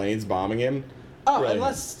German planes bombing him. Oh, Brilliant.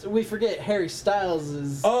 unless we forget Harry Styles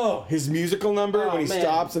is... Oh, his musical number Oh, when he man.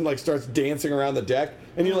 stops and like starts dancing around the deck,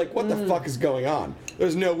 and you're like, "What the fuck is going on?"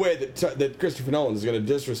 There's no way that Christopher Nolan is going to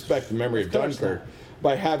disrespect the memory of course Dunkirk not.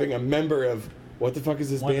 by having a member of what the fuck is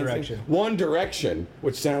this One band Direction. name? One Direction,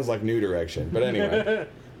 which sounds like New Direction, but anyway,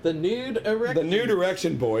 The nude erection. the New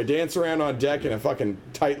Direction boy dance around on deck in a fucking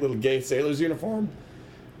tight little gay sailor's uniform,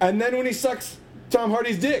 and then when he sucks Tom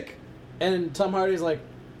Hardy's dick, And Tom Hardy's like,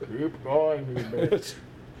 keep going, you bitch.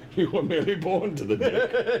 you were merely born to the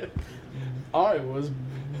dick. I was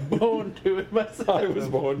born to it myself. I was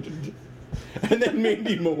born to. And then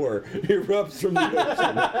Mandy Moore erupts from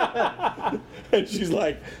the ocean. And she's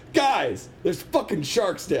like, guys, there's fucking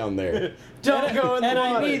sharks down there. Don't go in the And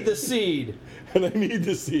water. I need the seed. And I need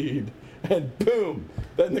the seed. And boom.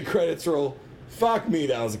 Then the credits roll. Fuck me,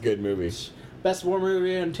 that was a good movie. Best war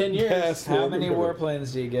movie in 10 years. Best How war many movie.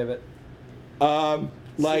 warplanes do you give it?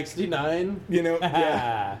 Like, 69. you know,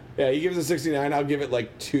 yeah. Yeah, he gives it 69. I'll give it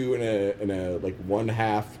like 2 and a like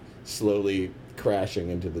 1/2 slowly crashing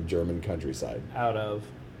into the German countryside Out of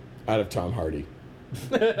out of Tom Hardy.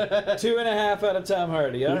 2.5 out of Tom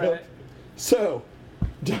Hardy. All Yep. right. So,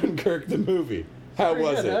 Dunkirk the movie. How Pretty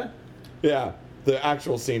was good, it? huh? Yeah, the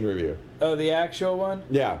actual scene review. Oh, the actual one?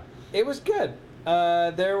 Yeah. It was good.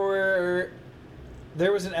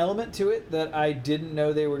 There was an element to it that I didn't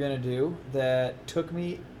know they were going to do that took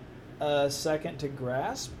me a second to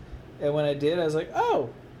grasp. And when I did, I was like, oh,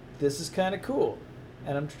 this is kind of cool.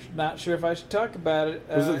 And I'm not sure if I should talk about it.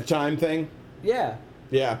 Was it the time thing? Yeah.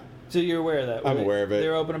 Yeah. So you're aware of that? I'm right? aware of it.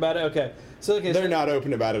 They're open about it? Okay. So, okay. They're so, not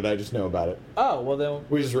open about it. I just know about it. Oh, well then.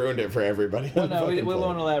 We just ruined it for everybody. Well, on the no, we fucking won't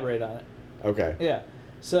plane. elaborate on it. Okay. Yeah.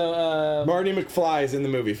 So, Marty McFly is in the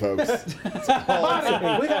movie, folks. That's all I'm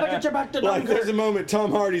saying. We gotta get you back to Like, Dunkirk. there's a moment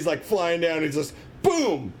Tom Hardy's like flying down. He's just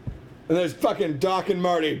boom, and there's fucking Doc and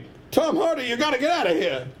Marty. Tom Hardy, you gotta get out of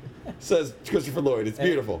here. Says Christopher Lloyd. It's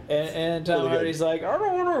beautiful. And Tom Really good. Hardy's like, I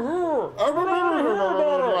don't want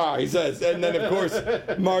to hear. He says, and then of course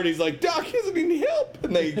Marty's like, Doc, he doesn't need help,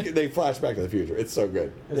 and they flash back to the future. It's so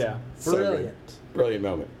good. Yeah. So good. Brilliant. Brilliant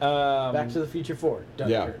moment. Back to the Future 4.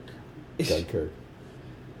 Dunkirk. Dunkirk.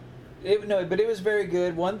 No, but it was very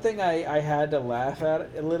good. One thing I had to laugh at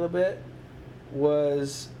a little bit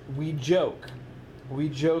was we joke we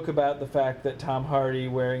joke about the fact that Tom Hardy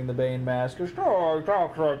wearing the Bane mask is, oh, he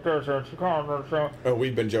talks like this, it's kind of so. Oh,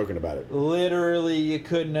 we've been joking about it. Literally, you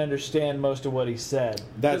couldn't understand most of what he said.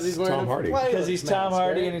 That's he's wearing Tom a Hardy. flight- Because he's mask, Tom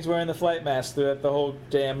Hardy right? and he's wearing the flight mask throughout the whole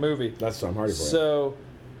damn movie. That's Tom Hardy for you. So,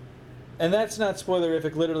 and that's not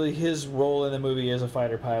spoilerific. Literally, his role in the movie is a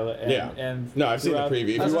fighter pilot. And, Yeah. And No, I've seen the throughout- preview.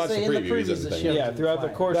 If I was you gonna watch the say, in the preview, he's previews, in the it thing. shows Yeah, throughout the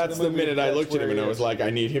flying. course That's of the the movie. minute I that's looked at where him and he I was is. like, I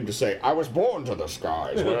need him to say, I was born to the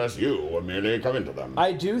skies, whereas you were merely come into them.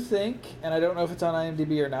 I do think, and I don't know if it's on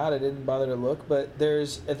IMDb or not. I didn't bother to look, but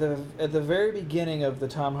there's at the very beginning of the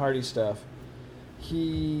Tom Hardy stuff,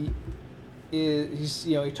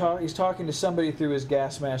 he's talking to somebody through his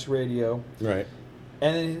gas mask radio, Right.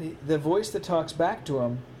 and then the voice that talks back to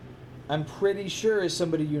him, I'm pretty sure is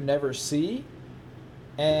somebody you never see,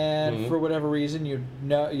 and Mhm. for whatever reason you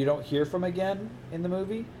don't hear from again in the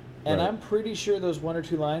movie. And Right. I'm pretty sure those one or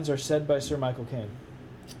two lines are said by Sir Michael Caine.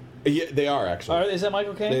 Yeah, they are actually. Is that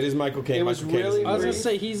Michael Caine? It is Michael Caine. It was Michael Caine is really in I was the gonna brief.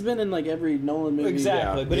 movie. say he's been in like every Nolan movie.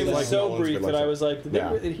 Exactly, Yeah, but it he's was like so Nolan's brief good that I lecturer. was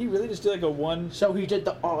like, did he really just do like a one So he did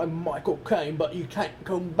the I'm Michael Caine, but you can't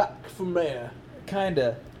come back from there.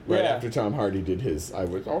 kinda? Right yeah. after Tom Hardy did his, I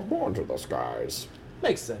was born to the skies.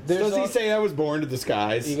 Makes sense. There's Does he al- say I was born to the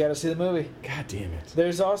skies? You got to see the movie. God damn it.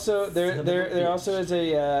 There's also there also is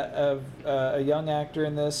a young actor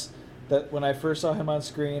in this that when I first saw him on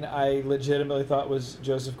screen, I legitimately thought was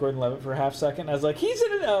Joseph Gordon-Levitt for a half second. I was like, he's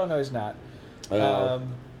in it. Oh no, he's not.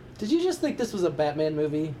 Did you just think this was a Batman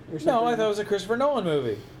movie or something? No, I thought it was a Christopher Nolan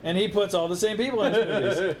movie, and he puts all the same people in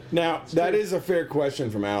his movies. Now, that is a fair question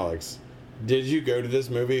from Alex. Did you go to this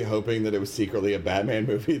movie hoping that it was secretly a Batman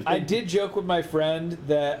movie? I did joke with my friend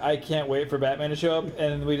that I can't wait for Batman to show up,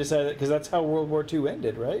 and we decided because that's how World War II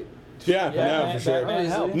ended, right? Yeah, Yeah, no, for sure. Batman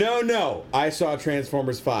helped. No. I saw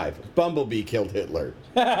Transformers 5. Bumblebee killed Hitler.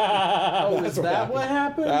 Oh, is that what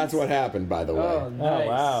happened? That's what happened, by the way. Oh, nice. Oh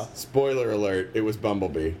wow! Spoiler alert, it was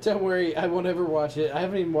Bumblebee. Don't worry, I won't ever watch it. I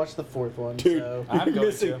haven't even watched the fourth one. Dude, So. I'm you're going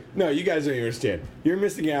missing. to. No, you guys don't even understand. You're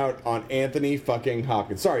missing out on Anthony fucking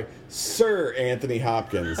Hopkins. Sorry, Sir Anthony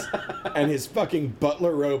Hopkins and his fucking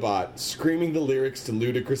butler robot screaming the lyrics to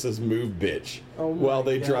Ludacris's "Move, Bitch" Oh my while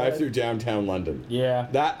they God. drive through downtown London. Yeah.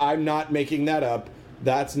 That I'm not making that up.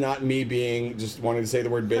 That's not me being just wanting to say the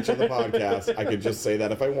word bitch on the podcast. I could just say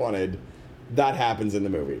that if I wanted. That happens in the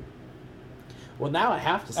movie. Well, now I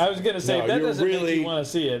have to see I was gonna say No, if that you doesn't make really- you want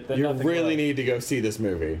to see it, then You nothing really will. need to go see this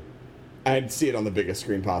movie and see it on the biggest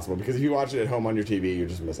screen possible, because if you watch it at home on your TV, you're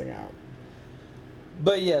just missing out.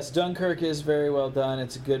 But yes, Dunkirk is very well done.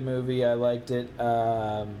 It's a good movie. I liked it.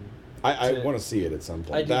 I To- want to see it at some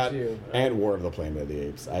point. I do that too. and War of the Planet of the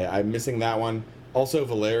Apes. I'm missing that one. Also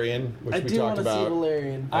Valerian, which I we do talked want to see about.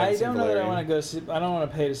 Valerian. I I haven't seen don't know that I Valerian. want to go see. I don't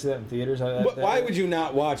want to pay to see that in theaters. But why would you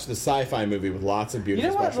not watch the sci-fi movie with lots of You beautiful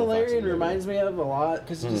know what special effects in Valerian the movie? reminds me of a lot?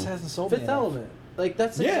 Because it just hasn't sold me Fifth enough. Element. Like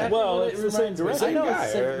that's Yeah, exactly well, what it's it the same reminds me. director. I know, Same it's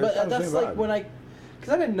guy, same, but kind of that's same like vibe. when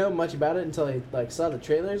because I didn't know much about it until I like saw the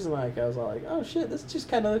trailers and like I was all like, oh shit, this just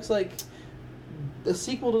kind of looks like a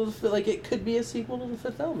sequel to like it could be a sequel to the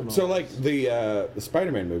Fifth Element. So like the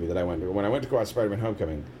Spider-Man movie that I went to, when I went to go watch Spider-Man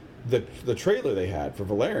Homecoming, the trailer they had for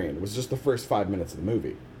Valerian was just the first 5 minutes of the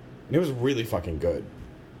movie. And it was really fucking good.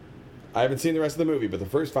 I haven't seen the rest of the movie, but the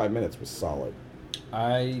first 5 minutes was solid.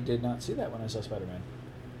 I did not see that when I saw Spider-Man.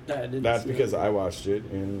 I didn't That's see because it. I watched it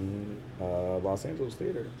in Los Angeles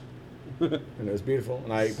theater. And it was beautiful.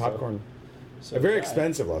 And I ate popcorn. So A very did I.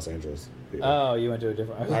 expensive Los Angeles theater. Oh, you went to a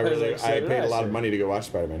different. I was really, like, so I did paid a lot of sir. money to go watch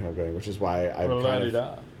Spider-Man Homecoming, which is why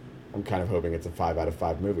I'm kind of hoping it's a 5 out of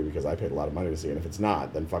 5 movie, because I paid a lot of money to see it. And if it's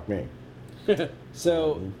not, then fuck me.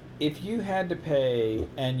 So, if you had to pay,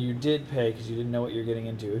 and you did pay because you didn't know what you're getting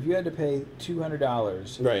into, if you had to pay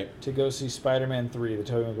 $200 Right. to go see Spider-Man 3, the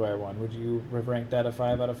Tobey Maguire one, would you rank that a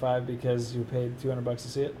 5 out of 5 because you paid $200 to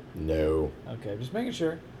see it? No. Okay, just making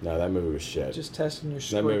sure. No, that movie was shit. Just testing your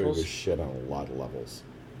That movie was scruples. shit on a lot of levels.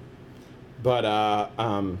 But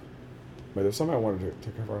there's something I wanted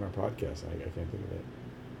to cover on our podcast. I can't think of it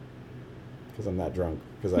because I'm that drunk.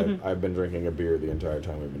 Because I've been drinking a beer the entire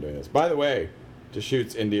time we've been doing this. By the way,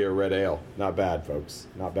 Deschutes India Red Ale, not bad, folks,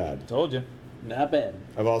 not bad. Told you. Not bad.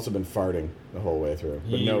 I've also been farting the whole way through,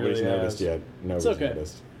 but He nobody's really noticed has. yet. Nobody's okay.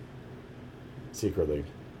 noticed. Secretly,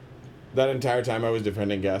 that entire time I was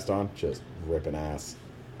defending Gaston, just ripping ass.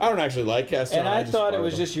 I don't actually like Gaston. And I just thought it farted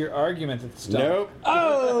was him. just your argument that stuck. Nope.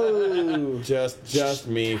 Oh, Just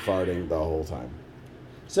me farting the whole time.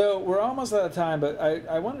 So we're almost out of time, but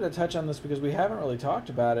I wanted to touch on this because we haven't really talked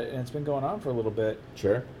about it, and it's been going on for a little bit.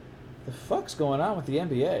 Sure. The fuck's going on with the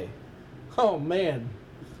NBA? oh man.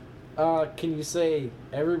 Can you say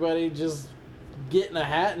everybody just get in a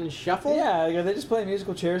hat and shuffle? Yeah, like, are they just playing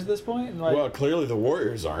musical chairs at this point? And like, Well, clearly the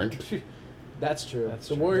Warriors aren't. That's true. That's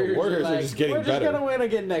the true. Warriors, The Warriors are like, just getting we're better. just gonna win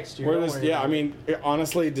again next year. We're Don't just- worry yeah, about I mean,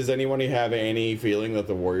 honestly, does anyone have any feeling that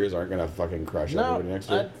the Warriors aren't going to fucking crush No, everybody next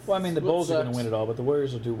year? well, I mean, the What Bulls are going sucks. to win it all, but the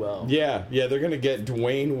Warriors will do well. Yeah, they're going to get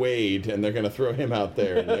Dwayne Wade, and they're going to throw him out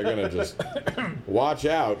there, and they're going to just watch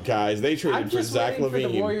out, guys. They traded I'm for just Zach waiting for the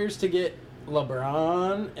LaVine. Warriors to get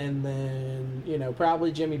LeBron, and then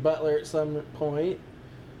probably Jimmy Butler at some point.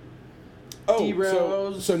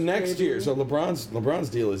 D-Rose, so next maybe. year, so LeBron's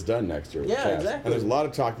deal is done next year. With Yeah, the Cavs. exactly. And there's a lot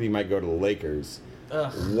of talk that he might go to the Lakers.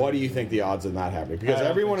 Ugh. What do you think the odds of that happening? Because I don't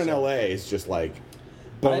everyone in think so. LA is just like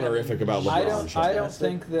bonerific about I LeBron. don't. shit. I don't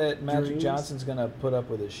think that Magic Dreams. Johnson's going to put up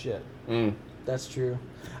with his shit. That's true.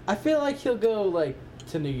 I feel like he'll go like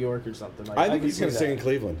to New York or something. Like I that. think can he's going to see stay that. in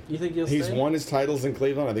Cleveland. You think he'll He's stay? won his titles in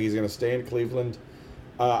Cleveland. I think he's going to stay in Cleveland.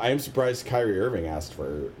 I am surprised Kyrie Irving asked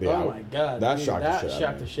for the out. Oh my god! That dude, shocked that the shit out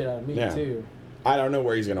shocked of the me. shit out of me Yeah. too. I don't know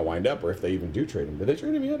where he's going to wind up, or if they even do trade him. Did they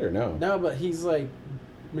trade him yet, or no? No, but he's like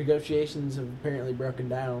negotiations have apparently broken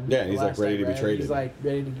down. Yeah, and The he's, like, last ready I to be read. traded. He's like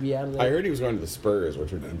ready to be out of there. I heard he was going to the Spurs,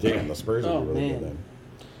 which would damn the Spurs would Oh, be really man. good then.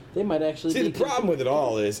 They might actually. See, be the problem with it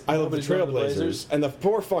all is I love the Nobody's going to the Trailblazers, Blazers. and the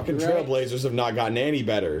poor fucking You're right. Trailblazers have not gotten any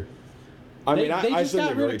better. I They, mean, they I just still got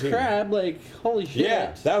think they're a rid great of team. Crab. Like holy shit!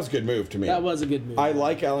 Yeah, that was a good move to me. That was a good move. I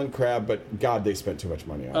like Alan Crabb, but God, they spent too much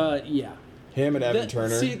money on him. Yeah. Him and Evan That-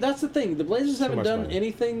 Turner. See, that's the thing. The Blazers haven't much done money.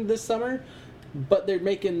 anything this summer, but they're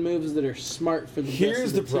making moves that are smart for the. Here's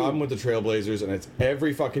rest the of the problem team. with the Trailblazers, and it's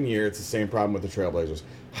every fucking year it's the same problem with the Trailblazers.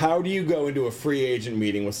 How do you go into a free agent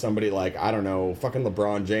meeting with somebody like, I don't know, fucking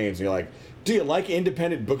LeBron James, and you're like, do you like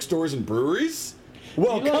independent bookstores and breweries?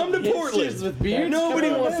 Well, You like come to hipsters Portland. with beards? Nobody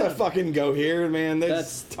Come on wants to down. fucking go here, man. There's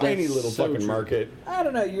That's tiny little so fucking true. market. I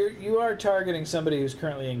don't know. You are targeting somebody who's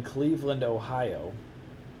currently in Cleveland, Ohio.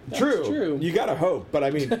 true. You gotta hope, but I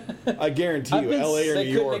mean, I guarantee I've you, been- LA or They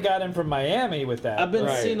New couldn't York. have got him from Miami with that. I've been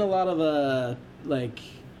Right. seeing a lot of like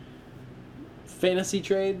fantasy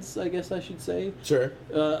trades, I guess I should say, Sure.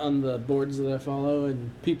 on the boards that I follow, and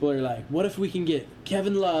people are like, "What if we can get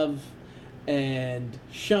Kevin Love and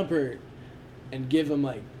Shumpert and give them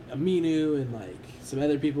like Aminu and like some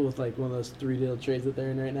other people with like one of those 3-deal trades that they're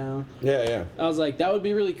in right now?" Yeah, yeah. I was like, that would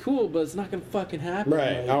be really cool, but it's not gonna fucking happen.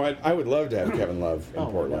 Right. Like, I would love to have Kevin Love in Oh,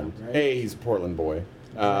 my Portland. God, right? A, he's a Portland boy.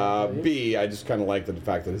 Right. B, I just kind of like the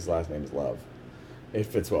fact that his last name is Love. It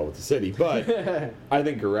fits well with the city. But I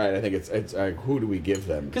think you're right. I think it's who do we give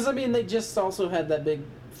them? Because I mean, they just also had that big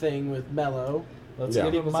thing with Melo. Let's Yeah.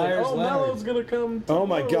 get him People said, Myers "Oh, Leonard. Melo's gonna come." Oh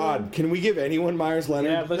my tomorrow." God! Can we give anyone Myers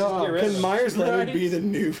Leonard? Yeah, let's just get rid of Can him. Myers Leonard Right. be the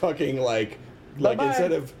new fucking like Bye-bye.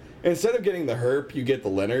 instead of getting the Herp, you get the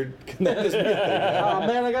Leonard? Can that just be a thing? Oh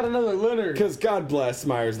man, I got another Leonard. Because God bless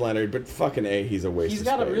Myers Leonard, but fucking A, he's a waste. He's of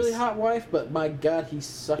got a space. really hot wife, but my God, he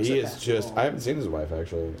sucks. He at is just. basketball. I haven't seen his wife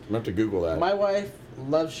actually. I'm gonna have to Google that. My wife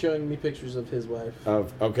loves showing me pictures of his wife,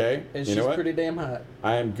 Okay. and You she's know what? pretty damn hot.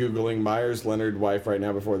 I am Googling Myers Leonard wife right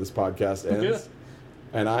now before this podcast ends.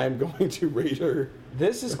 And I am going to rate her.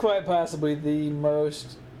 This is quite possibly the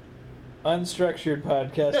most unstructured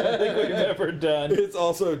podcast I think we've ever done. It's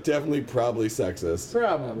also definitely probably sexist.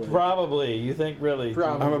 Probably. Probably. You think really?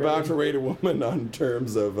 Probably. I'm about to rate a woman on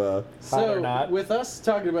terms of. Hot or So, not. with us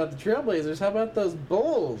talking about the Trailblazers, how about those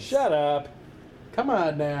Bulls? Shut up. Come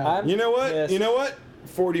on now. I'm- You know what? Yes. You know what?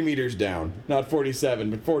 40 meters down. Not 47,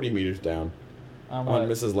 but 40 meters down On on what?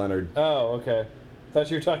 Mrs. Leonard. Oh, okay. Thought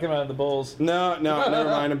you were talking about the Bulls. No, never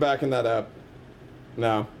mind. I'm backing that up.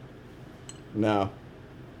 No.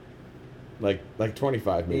 Like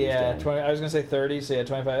 25 meters Yeah, down. 20. I was gonna say 30. So yeah,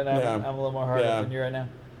 25. And I'm Yeah. a little more harder Yeah. than you right now.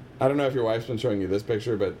 I don't know if your wife's been showing you this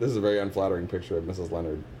picture, but this is a very unflattering picture of Mrs.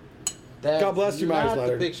 Leonard. That's God bless you, Myers not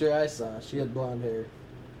Leonard. the picture I saw. She had blonde hair.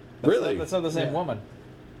 Really? That's not the same Yeah. woman.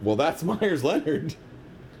 Well, that's Myers Leonard.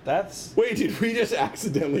 That's. Wait, did we just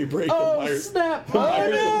accidentally break the Oh Myers? snap! the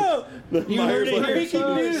Myers- no! The You Myers heard it here Leonard Breaking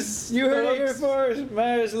story. news. You heard it here folks. first.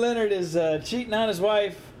 Myers Leonard is cheating on his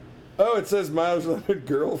wife. Oh, it says Myers Leonard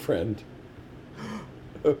girlfriend.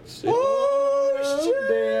 Oh shit! Oh,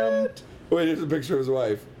 damn! Wait, here's a picture of his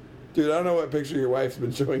wife. Dude, I don't know what picture your wife's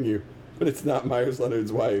been showing you, but it's not Myers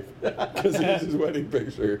Leonard's wife because here's his wedding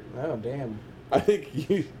picture. Oh damn! I think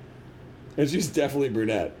you, and she's definitely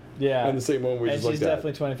brunette. Yeah. And the same one we And just she's looked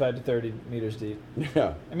definitely 25 to 30 meters deep. at.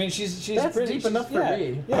 Yeah. I mean, she's That's pretty deep she's- enough for yeah,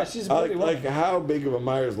 me. Yeah, she's a pretty like woman. how big of a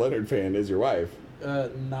Myers Leonard fan is your wife?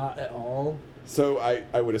 Not at all. So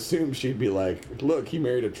I would assume she'd be like, look, he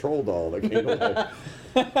married a troll doll that came away.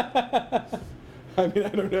 I mean, I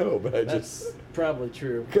don't know, but I just probably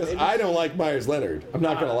true. Because I don't like Myers Leonard. I'm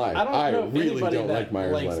not gonna lie. I don't know if really anybody don't that like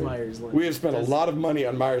Myers likes Leonard. Myers Leonard. We have spent a Does- lot of money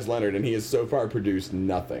on Myers Leonard, and he has so far produced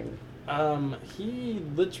nothing. He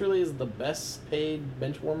literally is the best paid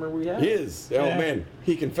bench warmer we have. He is. Oh Yeah. man,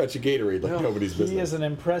 he can fetch a Gatorade like Oh, nobody's business. He is an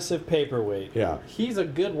impressive paperweight. Yeah. He's a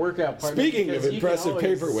good workout partner. Speaking of because you can impressive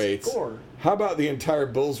always paperweights, score. how about the entire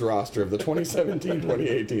Bulls roster of the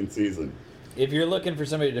 2017-2018 season? If you're looking for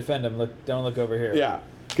somebody to defend him, don't look over here. Yeah,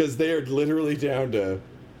 because they are literally down to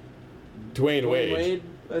Dwayne Wade,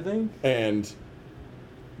 I think. and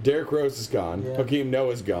Derrick Rose is gone. Yeah. Hakeem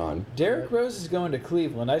Noah's gone. Derrick Rose is going to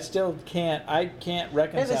Cleveland. I can't Hey,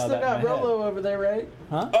 reconcile they still that got in my Rolo over there, right? head.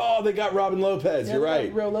 Huh? Oh, they got Robin Lopez. Yeah, You're they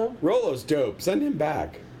got right. Rolo. Rolo's dope. Send him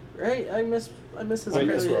back. Right? I miss his. I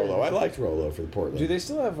miss career. Rolo. I liked Rolo for the Portland. Do they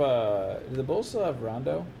still have, do the Bulls still have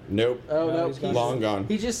Rondo? Nope. Oh No, no, he's gone. Long gone.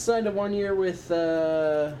 He just signed a 1 year with who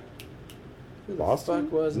the Boston?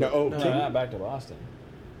 fuck was it? No, oh, No, King- not back to Boston.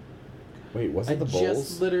 Wait, was I it the Bulls?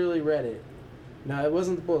 just literally read it. No, it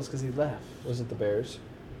wasn't the Bulls because he left. Was it the Bears?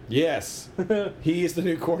 Yes. He is the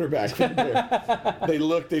new quarterback from there.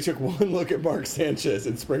 They took one look at Mark Sanchez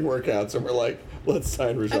in spring workouts and were like, let's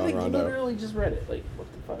sign I Rajon think Rondo. you literally just read it. Like,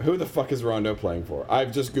 what the fuck? Who the fuck is Rondo playing for?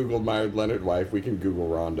 I've just Googled Myers Leonard wife. We can Google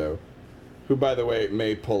Rondo. Who, by the way,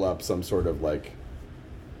 may pull up some sort of, like,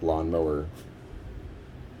 lawnmower.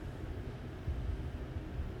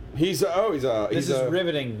 He's This is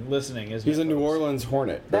riveting listening, isn't He's it? a New folks? Orleans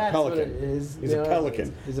Hornet. Or That's Pelican. what it is. He's You a know,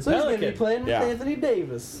 Pelican. He's a So he's going to be Pelican. playing with Yeah. Anthony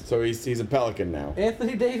Davis. So he's a Pelican now.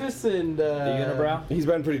 Anthony Davis and The unibrow? He's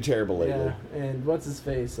been pretty terrible lately. Yeah, and what's his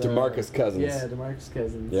face? DeMarcus Cousins. Yeah, DeMarcus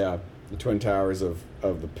Cousins. Yeah, the Twin Towers of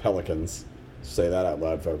the Pelicans. Say that out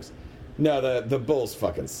loud, folks. No, the Bulls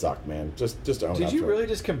fucking suck, man. Just own up Did you to really it.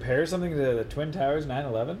 just compare something to the Twin Towers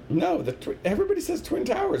 9/11? No, everybody says Twin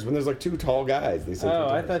Towers when there's like two tall guys. They say Oh, Twin I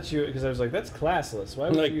Towers. thought you, because I was like, that's classless. Why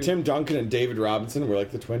would Like you? Tim Duncan and David Robinson were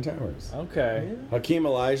like the Twin Towers. Okay. Hakeem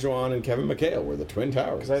Olajuwon and Kevin McHale were the Twin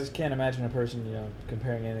Towers. Because I just can't imagine a person,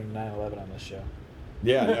 comparing anything to 9/11 on this show.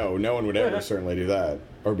 Yeah, no one would ever certainly do that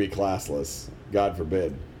or be classless. God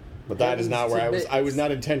forbid. But that is not where I was. I was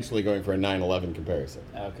not intentionally going for a 9/11 comparison.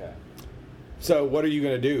 Okay. So what are you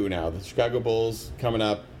going to do now? The Chicago Bulls coming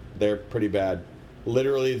up, they're pretty bad.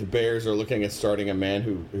 Literally, the Bears are looking at starting a man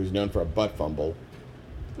who's known for a butt fumble.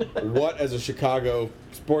 What, as a Chicago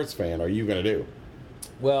sports fan, are you going to do?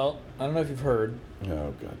 Well, I don't know if you've heard, Oh,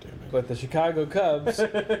 God damn it. but the Chicago Cubs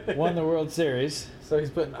won the World Series. So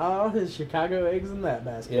he's putting all his Chicago eggs in that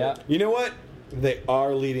basket. Yeah. You know what? They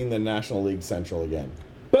are leading the National League Central again.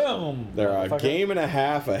 Boom! They're a Motherfucker. game and a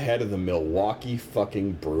half ahead of the Milwaukee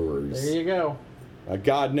fucking Brewers. There you go.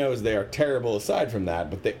 God knows they are terrible aside from that,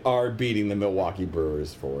 but they are beating the Milwaukee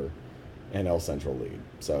Brewers for NL Central lead.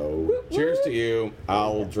 So, cheers to you.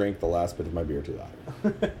 I'll drink the last bit of my beer to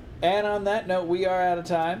that. And on that note, we are out of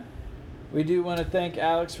time. We do want to thank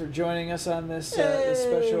Alex for joining us on this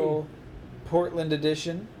special Portland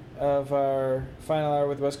edition of our Final Hour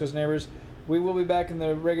with West Coast Neighbors. We will be back in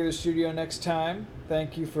the regular studio next time.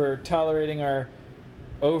 Thank you for tolerating our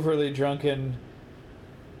overly drunken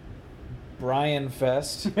Brian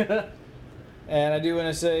Fest. And I do want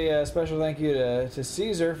to say a special thank you to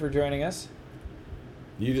Caesar for joining us.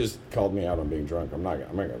 You just called me out on being drunk. I'm not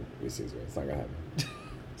going to be Caesar. It's not going to happen.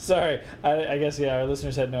 Sorry, I guess, our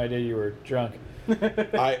listeners had no idea you were drunk.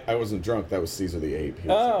 I wasn't drunk. That was Caesar the ape. He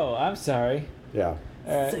was- Oh, I'm sorry. Yeah.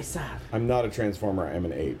 All right. Say sad. I'm not a transformer. I'm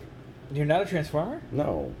an ape. You're not a Transformer?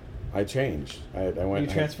 No. I changed. I went.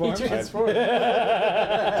 You transformed? He transformed.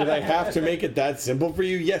 Did I have to make it that simple for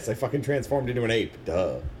you? Yes, I fucking transformed into an ape.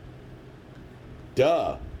 Duh.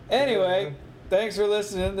 Anyway, thanks for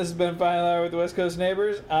listening. This has been Final Hour with the West Coast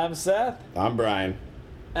Neighbors. I'm Seth, I'm Brian.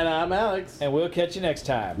 And I'm Alex. and we'll catch you next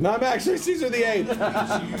time. No, I'm actually Caesar the ape.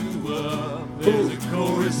 You up. There's a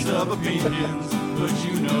chorus of opinions, but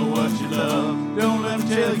you know what you love. Don't let them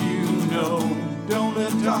tell you no. Don't let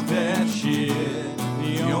them talk that shit.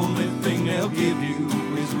 The only thing they'll give you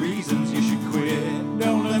is reasons you should quit.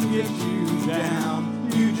 Don't let them get you down.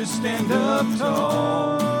 You just stand up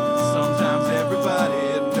tall. Sometimes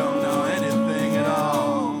everybody don't know anything at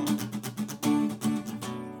all.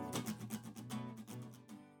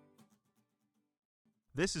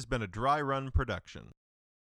 This has been a Dry Run production.